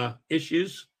having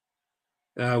issues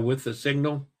with the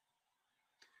signal.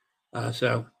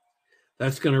 So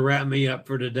that's going to wrap me up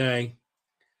for today.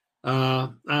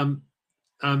 I'm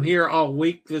here all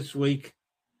week this week.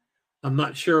 I'm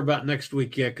not sure about next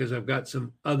week yet because I've got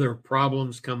some other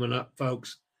problems coming up,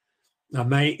 folks. I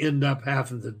may end up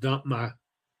having to dump my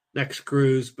next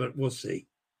cruise, but we'll see.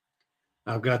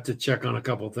 I've got to check on a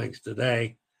couple of things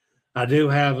today. I do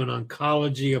have an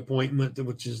oncology appointment,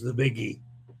 which is the biggie,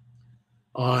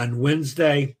 on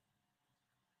Wednesday.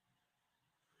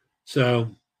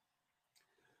 So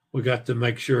we got to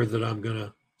make sure that I'm going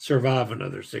to survive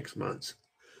another 6 months.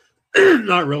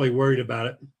 Not really worried about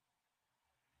it.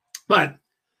 But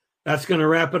that's going to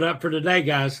wrap it up for today,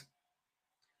 guys.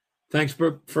 Thanks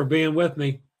for being with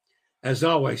me. As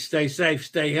always, stay safe,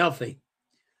 stay healthy.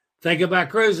 Think about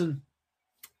cruising.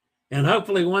 And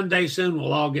hopefully one day soon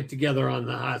we'll all get together on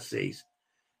the high seas.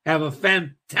 Have a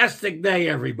fantastic day,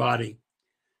 everybody.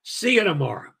 See you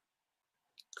tomorrow.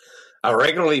 I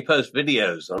regularly post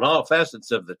videos on all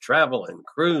facets of the travel and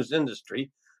cruise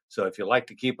industry. So if you like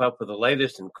to keep up with the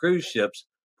latest in cruise ships,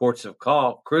 ports of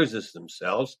call, cruises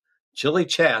themselves, chilly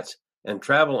chats, and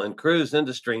travel and cruise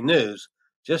industry news,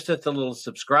 just hit the little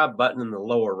subscribe button in the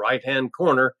lower right-hand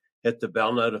corner. Hit the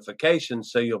bell notification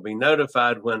so you'll be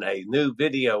notified when a new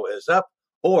video is up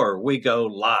or we go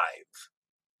live.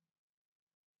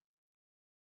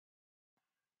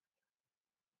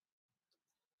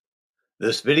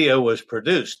 This video was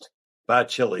produced by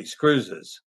Chili's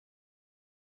Cruises.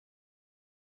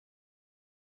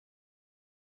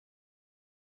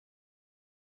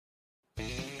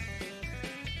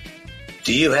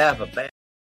 Do you have a bad...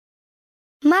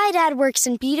 My dad works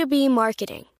in B2B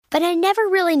marketing, but I never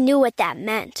really knew what that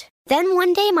meant. Then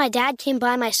one day my dad came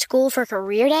by my school for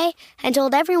career day and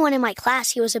told everyone in my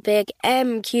class he was a big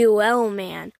MQL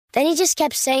man. Then he just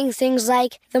kept saying things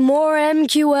like, the more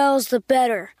MQLs, the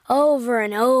better, over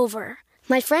and over.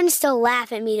 My friends still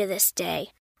laugh at me to this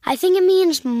day. I think it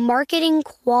means marketing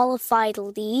qualified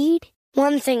lead.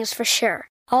 One thing's for sure.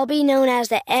 I'll be known as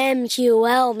the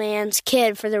MQL man's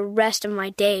kid for the rest of my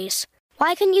days.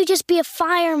 Why couldn't you just be a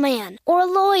fireman or a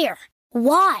lawyer?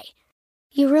 Why?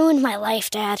 You ruined my life,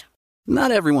 Dad.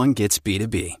 Not everyone gets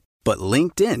B2B, but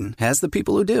LinkedIn has the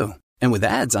people who do. And with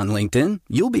ads on LinkedIn,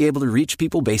 you'll be able to reach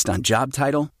people based on job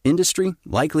title, industry,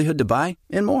 likelihood to buy,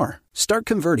 and more. Start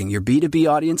converting your B2B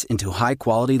audience into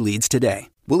high-quality leads today.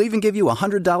 We'll even give you a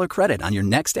 $100 credit on your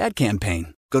next ad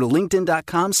campaign. Go to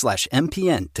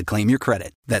linkedin.com/MPN to claim your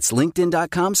credit. That's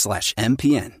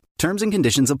linkedin.com/MPN. Terms and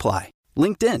conditions apply.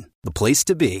 LinkedIn, the place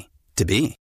to be.